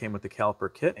hardware that came with the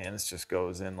caliper kit, and this just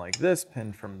goes in like this,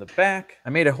 pinned from the back.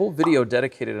 I made a whole video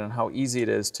dedicated on how easy it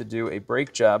is to do a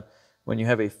brake job when you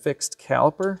have a fixed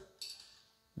caliper.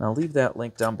 And I'll leave that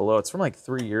link down below. It's from like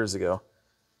 3 years ago,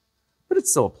 but it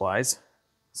still applies.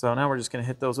 So now we're just gonna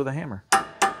hit those with a hammer.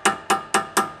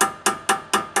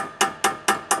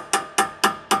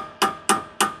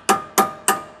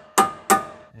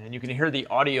 And you can hear the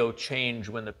audio change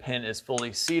when the pin is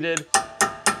fully seated.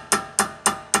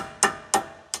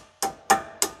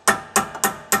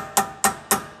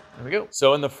 There we go.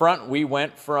 So in the front, we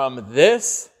went from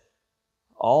this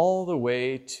all the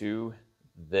way to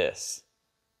this.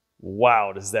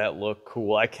 Wow, does that look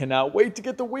cool. I cannot wait to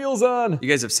get the wheels on. You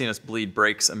guys have seen us bleed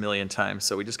brakes a million times,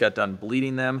 so we just got done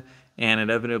bleeding them, and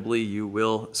inevitably you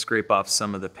will scrape off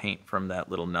some of the paint from that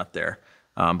little nut there.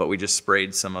 But we just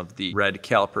sprayed some of the red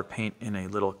caliper paint in a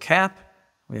little cap.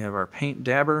 We have our paint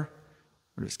dabber.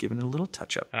 We're just giving it a little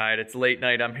touch up. All right, it's late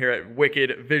night. I'm here at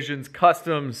Wicked Visions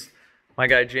Customs. My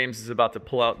guy James is about to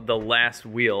pull out the last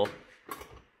wheel.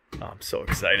 Oh, I'm so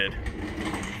excited.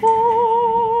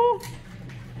 Oh,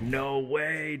 no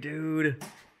way, dude.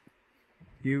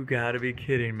 You gotta be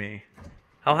kidding me.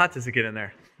 How hot does it get in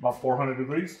there? About 400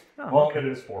 degrees. Oh, well, okay. it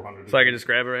is 400 degrees. So I can just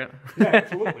grab it right now? Yeah,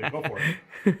 absolutely. Go for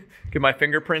it. Get my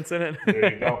fingerprints in it?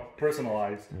 There you go.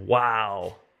 Personalized.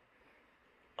 Wow.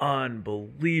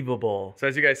 Unbelievable. So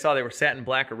as you guys saw, they were satin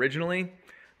black originally.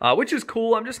 which is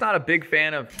cool. I'm just not a big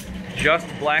fan of just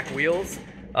black wheels.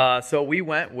 So we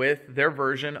went with their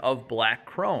version of black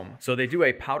chrome. So they do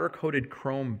a powder coated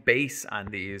chrome base on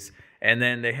these, and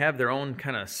then they have their own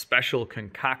kind of special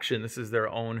concoction. This is their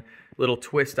own little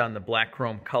twist on the black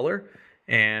chrome color.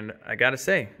 And I gotta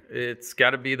say, it's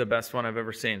gotta be the best one I've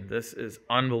ever seen. This is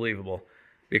unbelievable.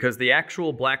 Because the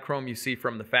actual black chrome you see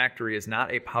from the factory is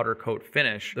not a powder coat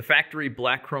finish. The factory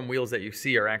black chrome wheels that you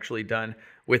see are actually done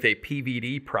with a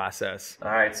PVD process.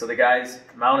 All right, so the guys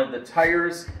mounted the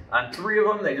tires on 3 of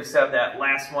them. They just have that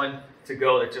last one to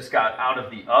go that just got out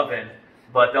of the oven,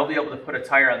 but they'll be able to put a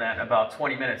tire on that in about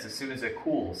 20 minutes as soon as it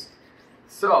cools.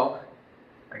 So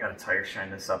I gotta tire shine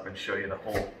this up and show you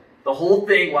the whole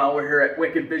thing while we're here at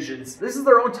Wicked Visions. This is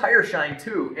their own tire shine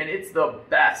too, and it's the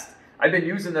best. I've been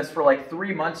using this for like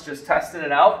 3 months, just testing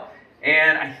it out,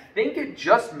 and I think it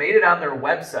just made it on their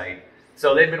website.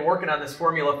 So they've been working on this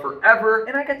formula forever,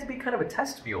 and I got to be kind of a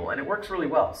test mule, and it works really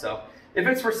well. So if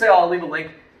it's for sale, I'll leave a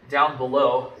link down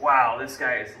below. Wow, this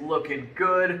guy is looking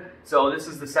good. So this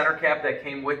is the center cap that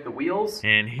came with the wheels.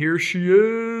 And here she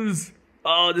is.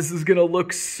 Oh, this is gonna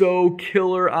look so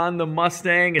killer on the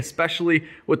Mustang, especially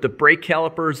with the brake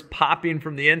calipers popping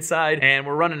from the inside. And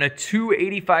we're running a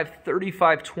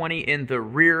 285/35/20 in the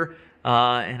rear,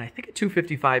 and I think a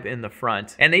 255 in the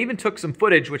front. And they even took some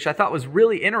footage, which I thought was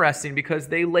really interesting because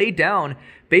they laid down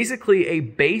basically a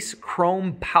base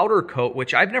chrome powder coat,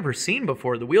 which I've never seen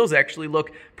before. The wheels actually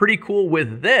look pretty cool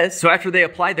with this. So after they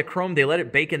applied the chrome, they let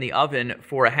it bake in the oven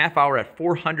for a half hour at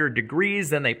 400 degrees.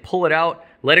 Then they pull it out,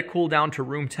 let it cool down to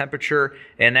room temperature,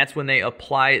 and that's when they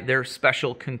apply their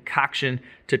special concoction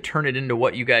to turn it into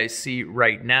what you guys see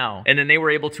right now. And then they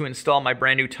were able to install my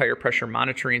brand new tire pressure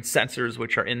monitoring sensors,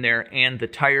 which are in there, and the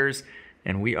tires,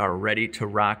 and we are ready to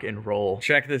rock and roll.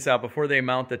 Check this out. Before they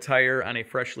mount the tire on a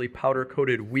freshly powder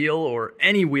coated wheel or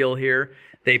any wheel here,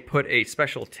 they put a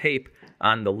special tape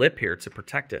on the lip here to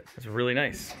protect it. It's really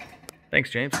nice. Thanks,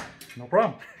 James. No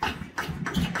problem.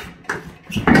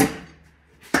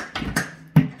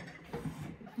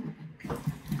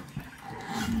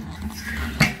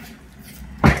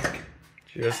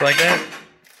 Just like that.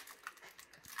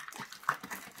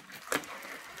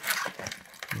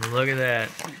 Look at that.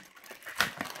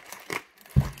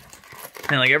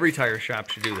 And like every tire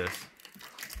shop should do this.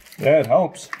 Yeah, it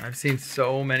helps. I've seen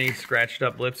so many scratched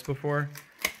up lips before.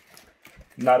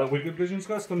 Not at Wicked Visions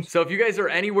Customs. So if you guys are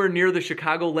anywhere near the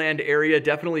Chicagoland area,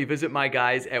 definitely visit my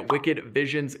guys at Wicked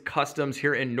Visions Customs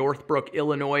here in Northbrook,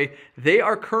 Illinois. They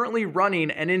are currently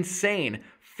running an insane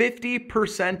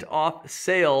 50% off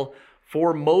sale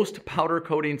for most powder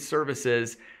coating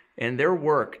services, and their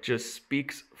work just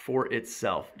speaks for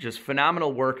itself. Just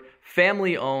phenomenal work,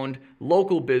 family owned,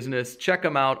 local business. Check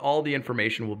them out. All the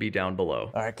information will be down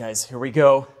below. All right, guys, here we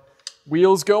go.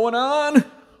 Wheels going on.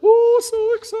 Oh,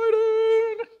 so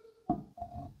excited.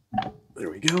 There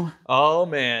we go. Oh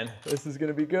man, this is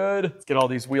gonna be good. Let's get all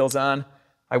these wheels on.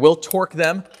 I will torque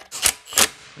them.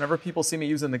 Whenever people see me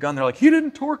using the gun, they're like, "You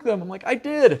didn't torque them." I'm like, "I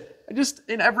did. I just,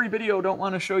 in every video, don't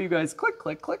want to show you guys click,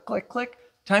 click, click, click, click,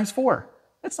 times 4.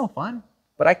 That's no fun.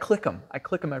 But I click them. I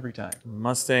click them every time.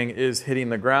 Mustang is hitting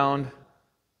the ground.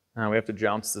 Now we have to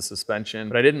jounce the suspension.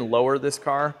 But I didn't lower this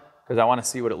car because I want to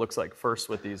see what it looks like first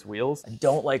with these wheels. I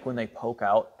don't like when they poke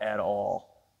out at all.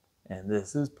 And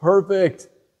this is perfect.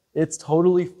 It's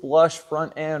totally flush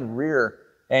front and rear.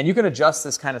 And you can adjust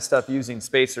this kind of stuff using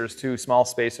spacers too, small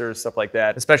spacers, stuff like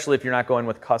that, especially if you're not going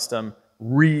with custom,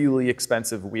 really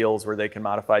expensive wheels where they can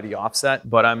modify the offset.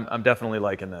 But I'm definitely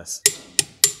liking this.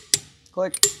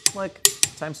 Click, click,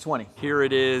 times 20. Here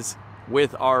it is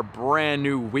with our brand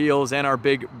new wheels and our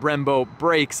big Brembo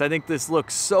brakes. I think this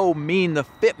looks so mean. The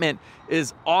fitment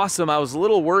is awesome. I was a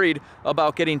little worried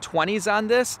about getting 20s on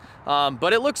this,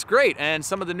 but it looks great. And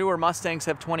some of the newer Mustangs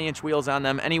have 20-inch wheels on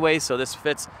them anyway, so this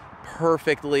fits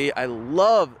perfectly. I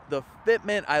love the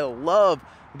fitment. I love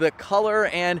the color,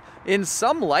 and in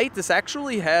some light, this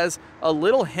actually has a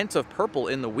little hint of purple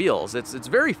in the wheels. It's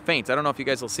very faint. I don't know if you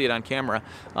guys will see it on camera,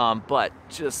 but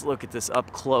just look at this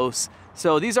up close.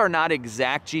 So these are not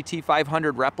exact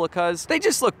GT500 replicas. They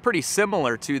just look pretty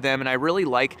similar to them, and I really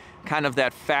like kind of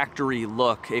that factory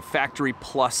look, a factory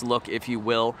plus look, if you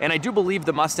will. And I do believe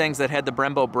the Mustangs that had the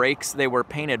Brembo brakes, they were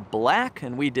painted black,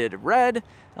 and we did red.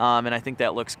 And I think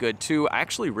that looks good too. I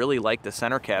actually really like the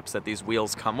center caps that these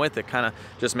wheels come with. It kind of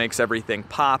just makes everything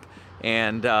pop.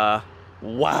 And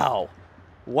wow,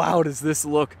 does this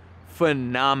look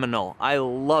phenomenal. I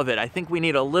love it. I think we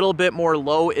need a little bit more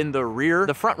low in the rear.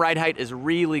 The front ride height is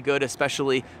really good,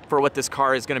 especially for what this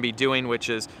car is going to be doing, which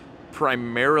is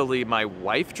primarily my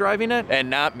wife driving it and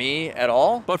not me at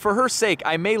all. But for her sake,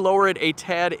 I may lower it a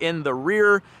tad in the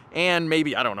rear and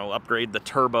maybe, I don't know, upgrade the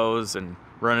turbos and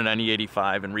run an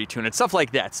NE85 and retune it, stuff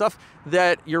like that. Stuff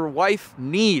that your wife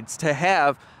needs to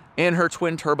have in her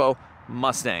twin turbo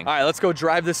Mustang. All right, let's go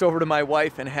drive this over to my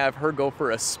wife and have her go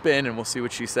for a spin, and we'll see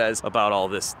what she says about all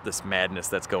this madness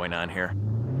that's going on here.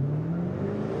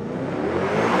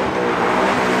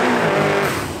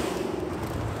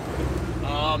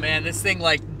 Oh man, this thing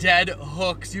like dead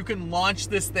hooks. You can launch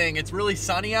this thing. It's really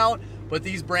sunny out, but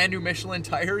these brand new Michelin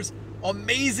tires,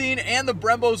 amazing, and the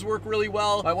Brembos work really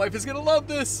well. My wife is gonna love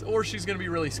this, or she's gonna be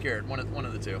really scared. One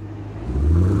of the two.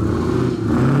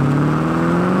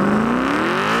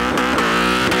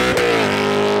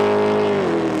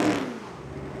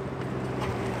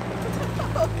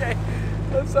 Okay,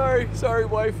 I'm sorry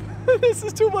wife. This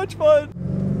is too much fun.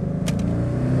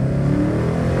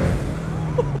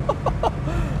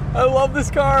 I love this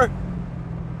car.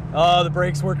 Oh, the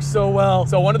brakes work so well.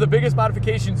 So one of the biggest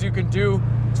modifications you can do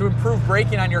to improve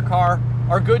braking on your car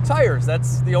are good tires.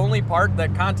 That's the only part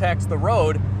that contacts the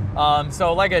road.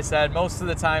 So like I said, most of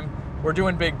the time we're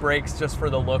doing big brakes just for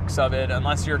the looks of it,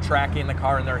 unless you're tracking the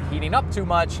car and they're heating up too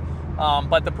much.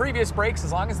 But the previous brakes,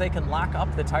 as long as they can lock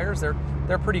up the tires,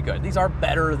 they're pretty good. These are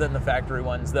better than the factory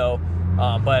ones though.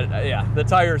 But yeah, the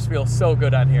tires feel so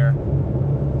good on here.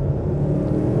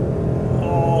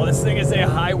 Oh, this thing is a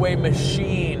highway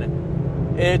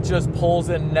machine. It just pulls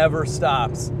and never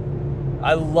stops.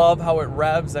 I love how it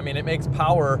revs. I mean, it makes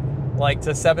power like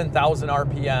to 7,000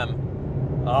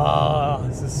 RPM. Oh,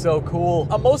 this is so cool.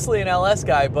 I'm mostly an LS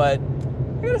guy, but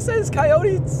I gotta say this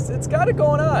Coyote, it's got it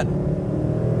going on.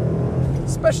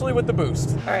 Especially with the boost.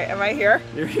 All right, am I here?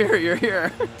 You're here, you're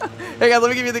here. Hang on, let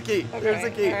me give you the key. Okay, Here's the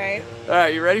key. all right. All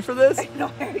right, you ready for this? No,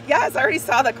 yes, I already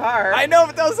saw the car. I know,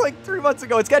 but that was like 3 months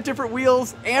ago. It's got different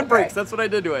wheels and brakes. That's what I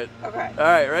did to it. Okay. All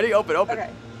right, ready? Open. Okay.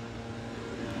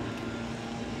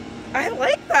 I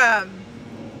like them.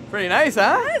 Pretty nice,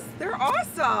 huh? Yes, they're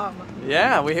awesome.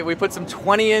 Yeah, we put some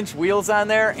 20-inch wheels on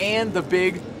there and the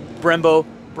big Brembo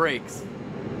brakes.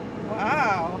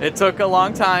 Wow. It took a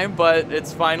long time, but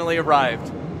it's finally arrived.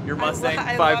 Your Mustang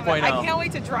 5.0. I can't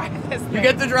wait to drive this thing. You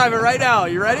get to drive it right now.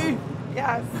 You ready?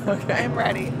 Yes. Okay. I'm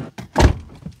ready.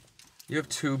 You have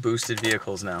 2 boosted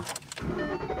vehicles now.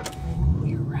 Oh,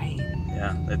 you're right.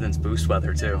 Yeah, and it's boost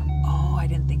weather too. Oh, I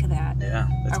didn't think of that. Yeah.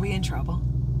 Are we in trouble?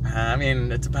 I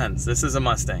mean, it depends. This is a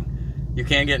Mustang. You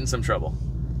can get in some trouble.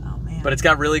 Oh, man. But it's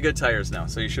got really good tires now,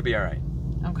 so you should be all right.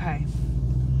 Okay.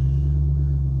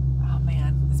 Oh,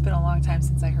 man. It's been a long time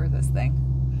since I heard this thing.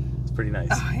 It's pretty nice.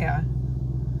 Oh, yeah.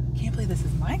 Can't believe this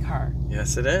is my car.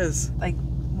 Yes, it is. Like,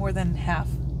 more than half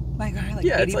my car? Like,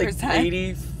 Yeah, 80%? it's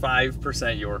like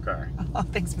 85% your car. Oh,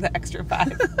 thanks for the extra 5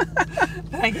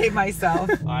 that I gave myself.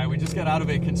 All right, we just got out of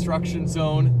a construction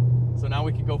zone. So now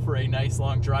we can go for a nice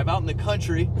long drive out in the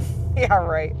country. Yeah,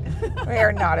 right. We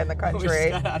are not in the We country. just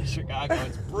got out of Chicago.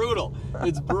 It's brutal.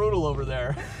 It's brutal over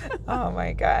there. Oh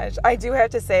my gosh. I do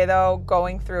have to say though,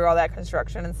 going through all that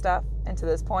construction and stuff and to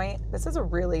this point, this is a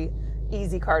really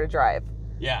easy car to drive.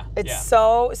 Yeah. It's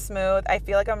so smooth. I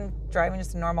feel like I'm driving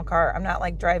just a normal car. I'm not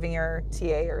like driving your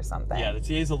TA or something. Yeah, the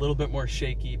TA is a little bit more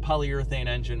shaky. Polyurethane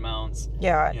engine mounts.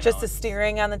 Yeah, just the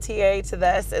steering on the TA to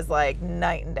this is like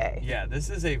night and day. Yeah, this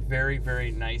is a very,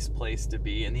 very nice place to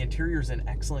be. And the interior's in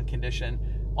excellent condition.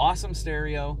 Awesome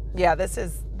stereo. Yeah,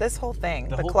 this whole thing.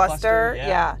 The whole cluster, yeah.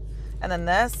 yeah. And then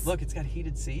this. Look, it's got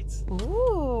heated seats.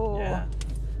 Ooh. Yeah.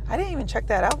 I didn't even check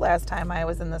that out last time I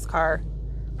was in this car.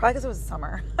 Probably because it was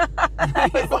summer. I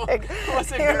was like, it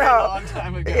was a very long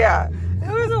time ago. Yeah,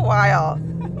 it was a while.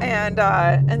 And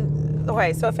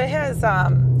okay, so if it has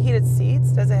heated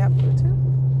seats, does it have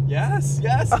Bluetooth? Yes,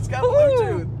 it's got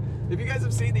Bluetooth. If you guys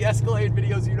have seen the Escalade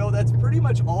videos, you know that's pretty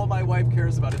much all my wife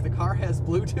cares about. If the car has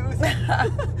Bluetooth,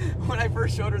 when I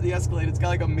first showed her the Escalade, it's got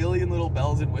like a million little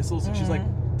bells and whistles, and she's like,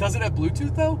 "Does it have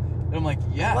Bluetooth though?" And I'm like,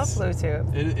 "Yes." I love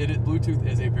Bluetooth. Bluetooth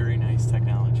is a very nice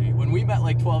technology. When we met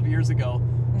like 12 years ago,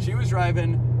 she was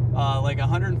driving like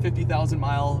 150,000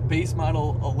 mile base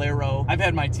model Alero. I've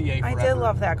had my TA forever. I did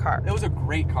love that car. It was a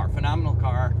great car, phenomenal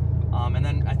car. And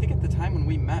then I think at the time when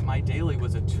we met, my daily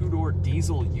was a 2-door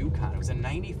diesel Yukon. It was a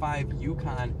 95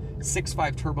 Yukon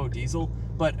 6.5 turbo diesel.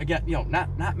 But again, you know,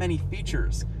 not many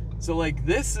features. So like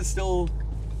this is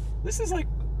like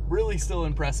really still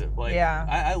impressive. Like yeah.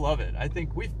 I love it. I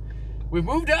think we've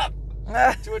moved up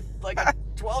to like a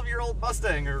 12-year-old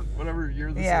Mustang or whatever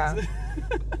year this is.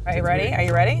 Are you ready? Are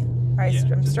you ready? All right,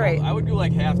 I'm straight. I would do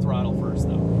like half throttle first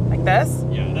though. Like this?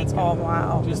 Yeah, that's good. Oh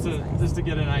wow. Just to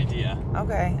get an idea.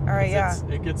 Okay. All right. Yeah.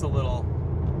 It gets a little.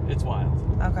 It's wild.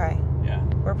 Okay. Yeah.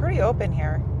 We're pretty open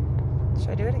here. Should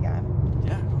I do it again?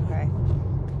 Yeah. Okay.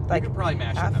 You could probably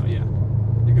mash half? it though, yeah.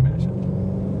 You can mash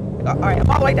it. All right, I'm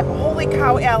all the way down. Holy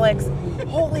cow, Alex.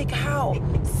 Holy cow.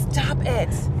 Stop it.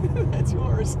 That's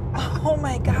yours. Oh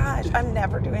my gosh. I'm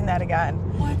never doing that again.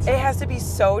 What? It has to be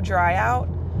so dry out.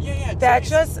 Yeah. That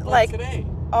just like today.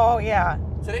 Oh yeah.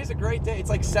 Today's a great day. It's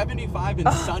like 75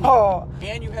 and sunny. Oh.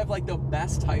 And you have like the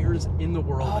best tires in the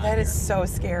world. Oh, that is so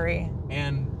scary.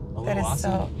 And a That little is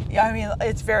awesome. so, yeah, I mean,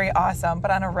 it's very awesome,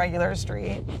 but on a regular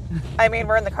street. I mean,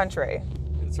 we're in the country.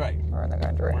 That's right. We're in the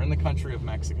country. We're in the country of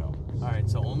Mexico. All right,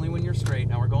 so only when you're straight.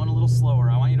 Now we're going a little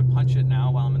slower. I want you to punch it now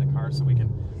while I'm in the car so we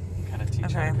can kind of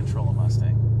teach how to control a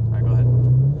Mustang. All right, go ahead.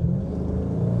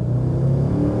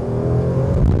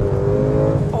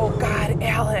 Oh God,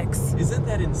 Alex. Isn't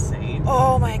that insane?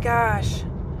 Oh my gosh.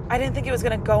 I didn't think it was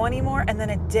gonna go anymore, and then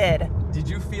it did. Did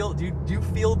you feel, do you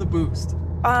feel the boost?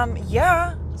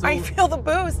 Yeah, So- I feel the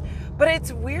boost, but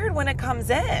it's weird when it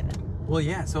comes in. Well,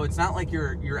 yeah, so it's not like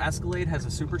your Escalade has a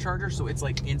supercharger, so it's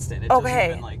like instant. It doesn't Okay.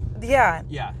 even like, Yeah.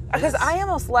 yeah. Because it's- I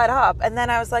almost let up, and then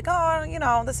I was like, oh, you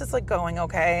know, this is like going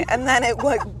okay, and then it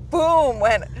like boom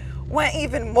went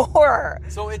even more.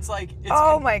 So it's like, it's,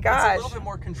 Oh my It's gosh. a little bit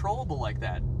more controllable like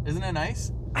that. Isn't it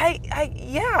nice?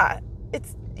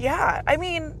 Yeah. I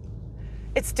mean,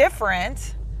 it's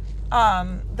different.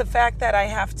 The fact that I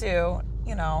have to,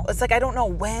 you know, it's like I don't know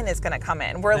when it's gonna come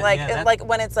in. We're like, like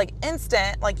when it's like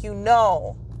instant, like you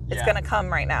know, it's Yeah. gonna come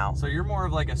right now. So you're more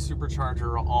of like a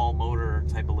supercharger, all motor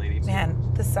type of lady. Man,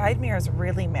 the side mirrors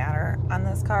really matter on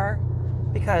this car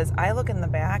because I look in the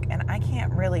back and I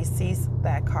can't really see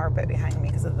that carpet behind me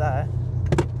because of the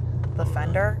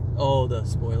fender. Oh, the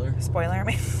spoiler. Spoiler, I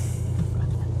mean.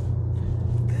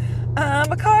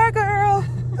 I'm a car girl.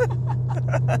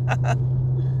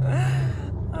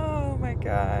 Oh my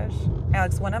gosh.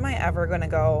 Alex, when am I ever gonna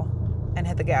go and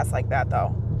hit the gas like that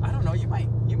though? I don't know. You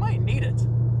might need it.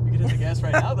 You can hit the gas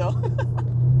right now, though.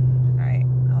 All right,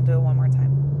 I'll do it one more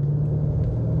time.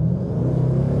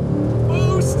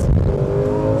 Boost.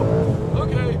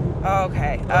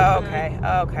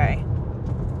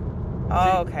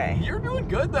 Okay. You're doing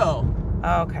good though.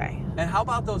 Okay. And how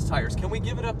about those tires? Can we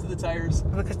give it up to the tires?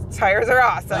 The tires are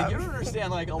awesome. Like, you don't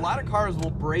understand. Like, a lot of cars will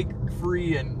break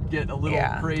free and get a little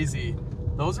crazy.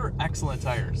 Those are excellent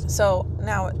tires. So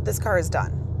now this car is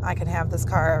done. I can have this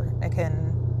car. It can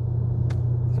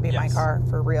be my car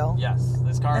for real. Yes,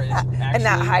 this car is actually... and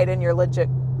not hide in your legit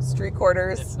street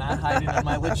quarters. It's not hiding in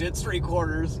my legit street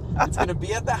quarters. It's going to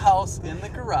be at the house in the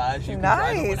garage. You can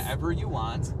drive it whenever you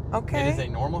want. Okay. It is a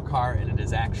normal car, and it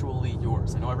is actually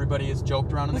yours. I know everybody has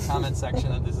joked around in the comment section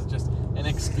that this is just an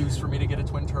excuse for me to get a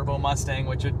twin turbo Mustang,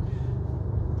 which a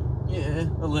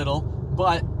little,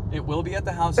 but it will be at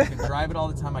the house. You can drive it all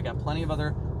the time. I got plenty of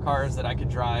other cars that I could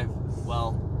drive.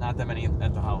 Well, not that many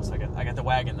at the house. I got the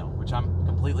wagon though, which I'm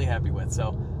completely happy with.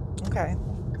 So, okay.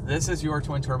 This is your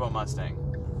twin turbo Mustang.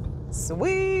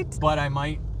 Sweet. But I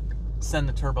might send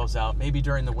the turbos out maybe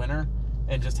during the winter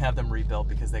and just have them rebuilt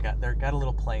because they got a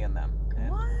little play in them. And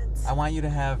what? I want you to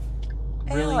have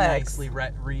really Alex. nicely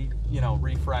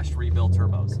refreshed, rebuilt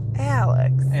turbos.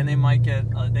 Alex. And they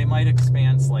might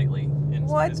expand slightly in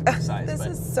What? physical size. This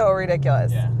is so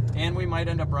ridiculous. Yeah. And we might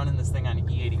end up running this thing on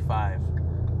E85.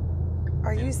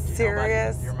 Are you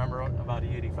serious? You remember about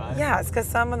E85? Yes, because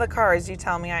some of the cars you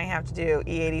tell me I have to do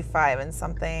E85 and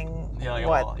something. Yeah, like,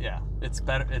 what? Well, yeah. It's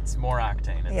better. It's more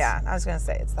octane. Yeah, I was gonna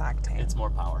say it's the octane. It's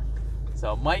more power.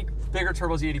 So bigger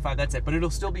turbos E85. That's it. But it'll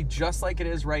still be just like it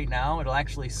is right now. It'll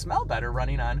actually smell better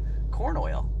running on corn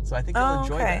oil. So I think you'll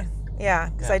enjoy that. Yeah,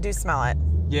 because I do smell it.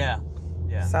 Yeah.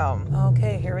 Yeah. So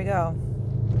okay, here we go.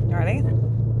 You ready?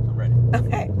 I'm ready.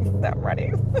 Okay, I'm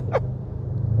ready.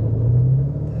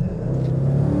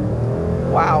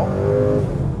 Wow.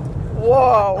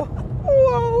 Whoa.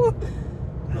 Whoa.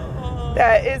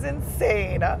 That is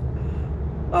insane.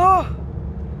 Oh.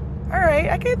 All right.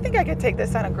 I think I could take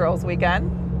this on a girls'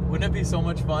 weekend. Wouldn't it be so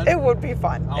much fun? It would be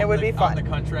fun. It would be fun. Out in the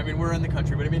country. I mean, we're in the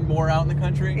country, but I mean more out in the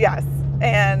country. Yes.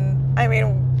 And I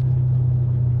mean,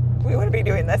 we wouldn't be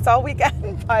doing this all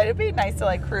weekend, but it'd be nice to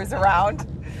like cruise around,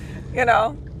 you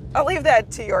know? I'll leave that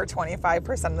to your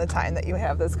 25% of the time that you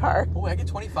have this car. Oh, I get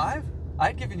 25?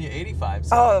 I'd given you 85.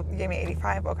 So Oh, you gave me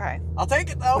 85? Okay. I'll take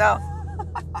it though. No.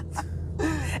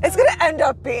 It's going to end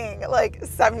up being like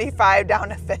 75 down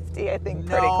to 50, I think,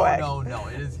 pretty quick. No.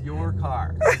 It is your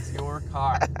car. It's your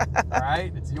car. All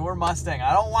right? It's your Mustang.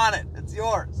 I don't want it. It's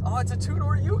yours. Oh, it's a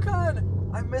two-door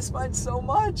Yukon. I miss mine so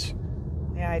much.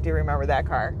 Yeah, I do remember that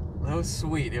car. That was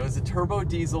sweet. It was a turbo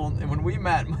diesel, and when we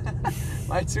met,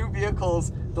 my two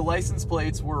vehicles, the license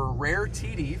plates were rare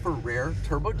TD for rare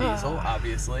turbo diesel,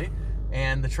 obviously,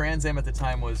 and the Trans Am at the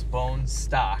time was bone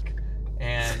stock.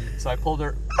 And so I pulled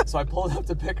up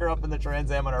to pick her up in the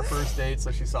Trans Am on our first date.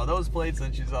 So she saw those plates,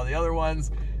 and she saw the other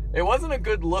ones. It wasn't a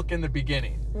good look in the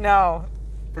beginning. No.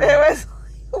 It was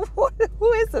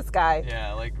who is this guy?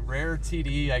 Yeah, like rare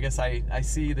TD. I guess I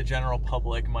see the general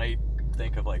public might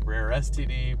think of like rare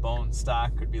STD, bone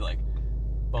stock, could be like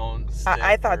bone stick.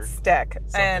 I thought stick,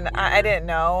 and weird. I didn't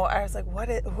know. I was like,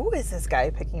 who is this guy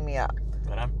picking me up?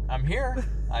 But I'm here.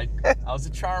 I was a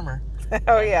charmer.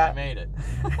 Oh yeah, I made it.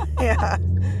 Yeah.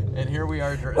 And here we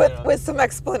are. With some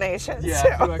explanations. Yeah, too.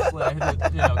 I had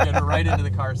to, get her right into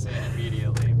the car scene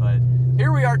immediately. But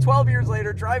here we are 12 years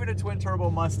later, driving a twin turbo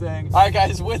Mustang. All right,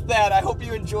 guys, with that, I hope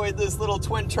you enjoyed this little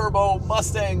twin turbo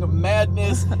Mustang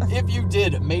madness. If you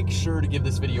did, make sure to give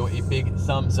this video a big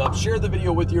thumbs up. Share the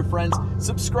video with your friends.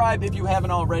 Subscribe if you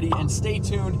haven't already, and stay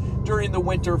tuned during the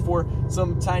winter for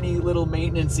some tiny little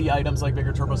maintenance-y items like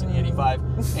bigger turbos in the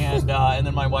 85. And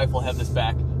then my wife will have this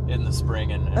back in the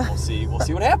spring, and we'll see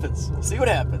what happens. We'll see what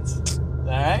happens.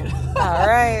 All right? All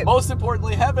right. Most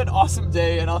importantly, have an awesome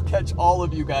day, and I'll catch all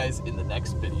of you guys in the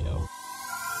next video.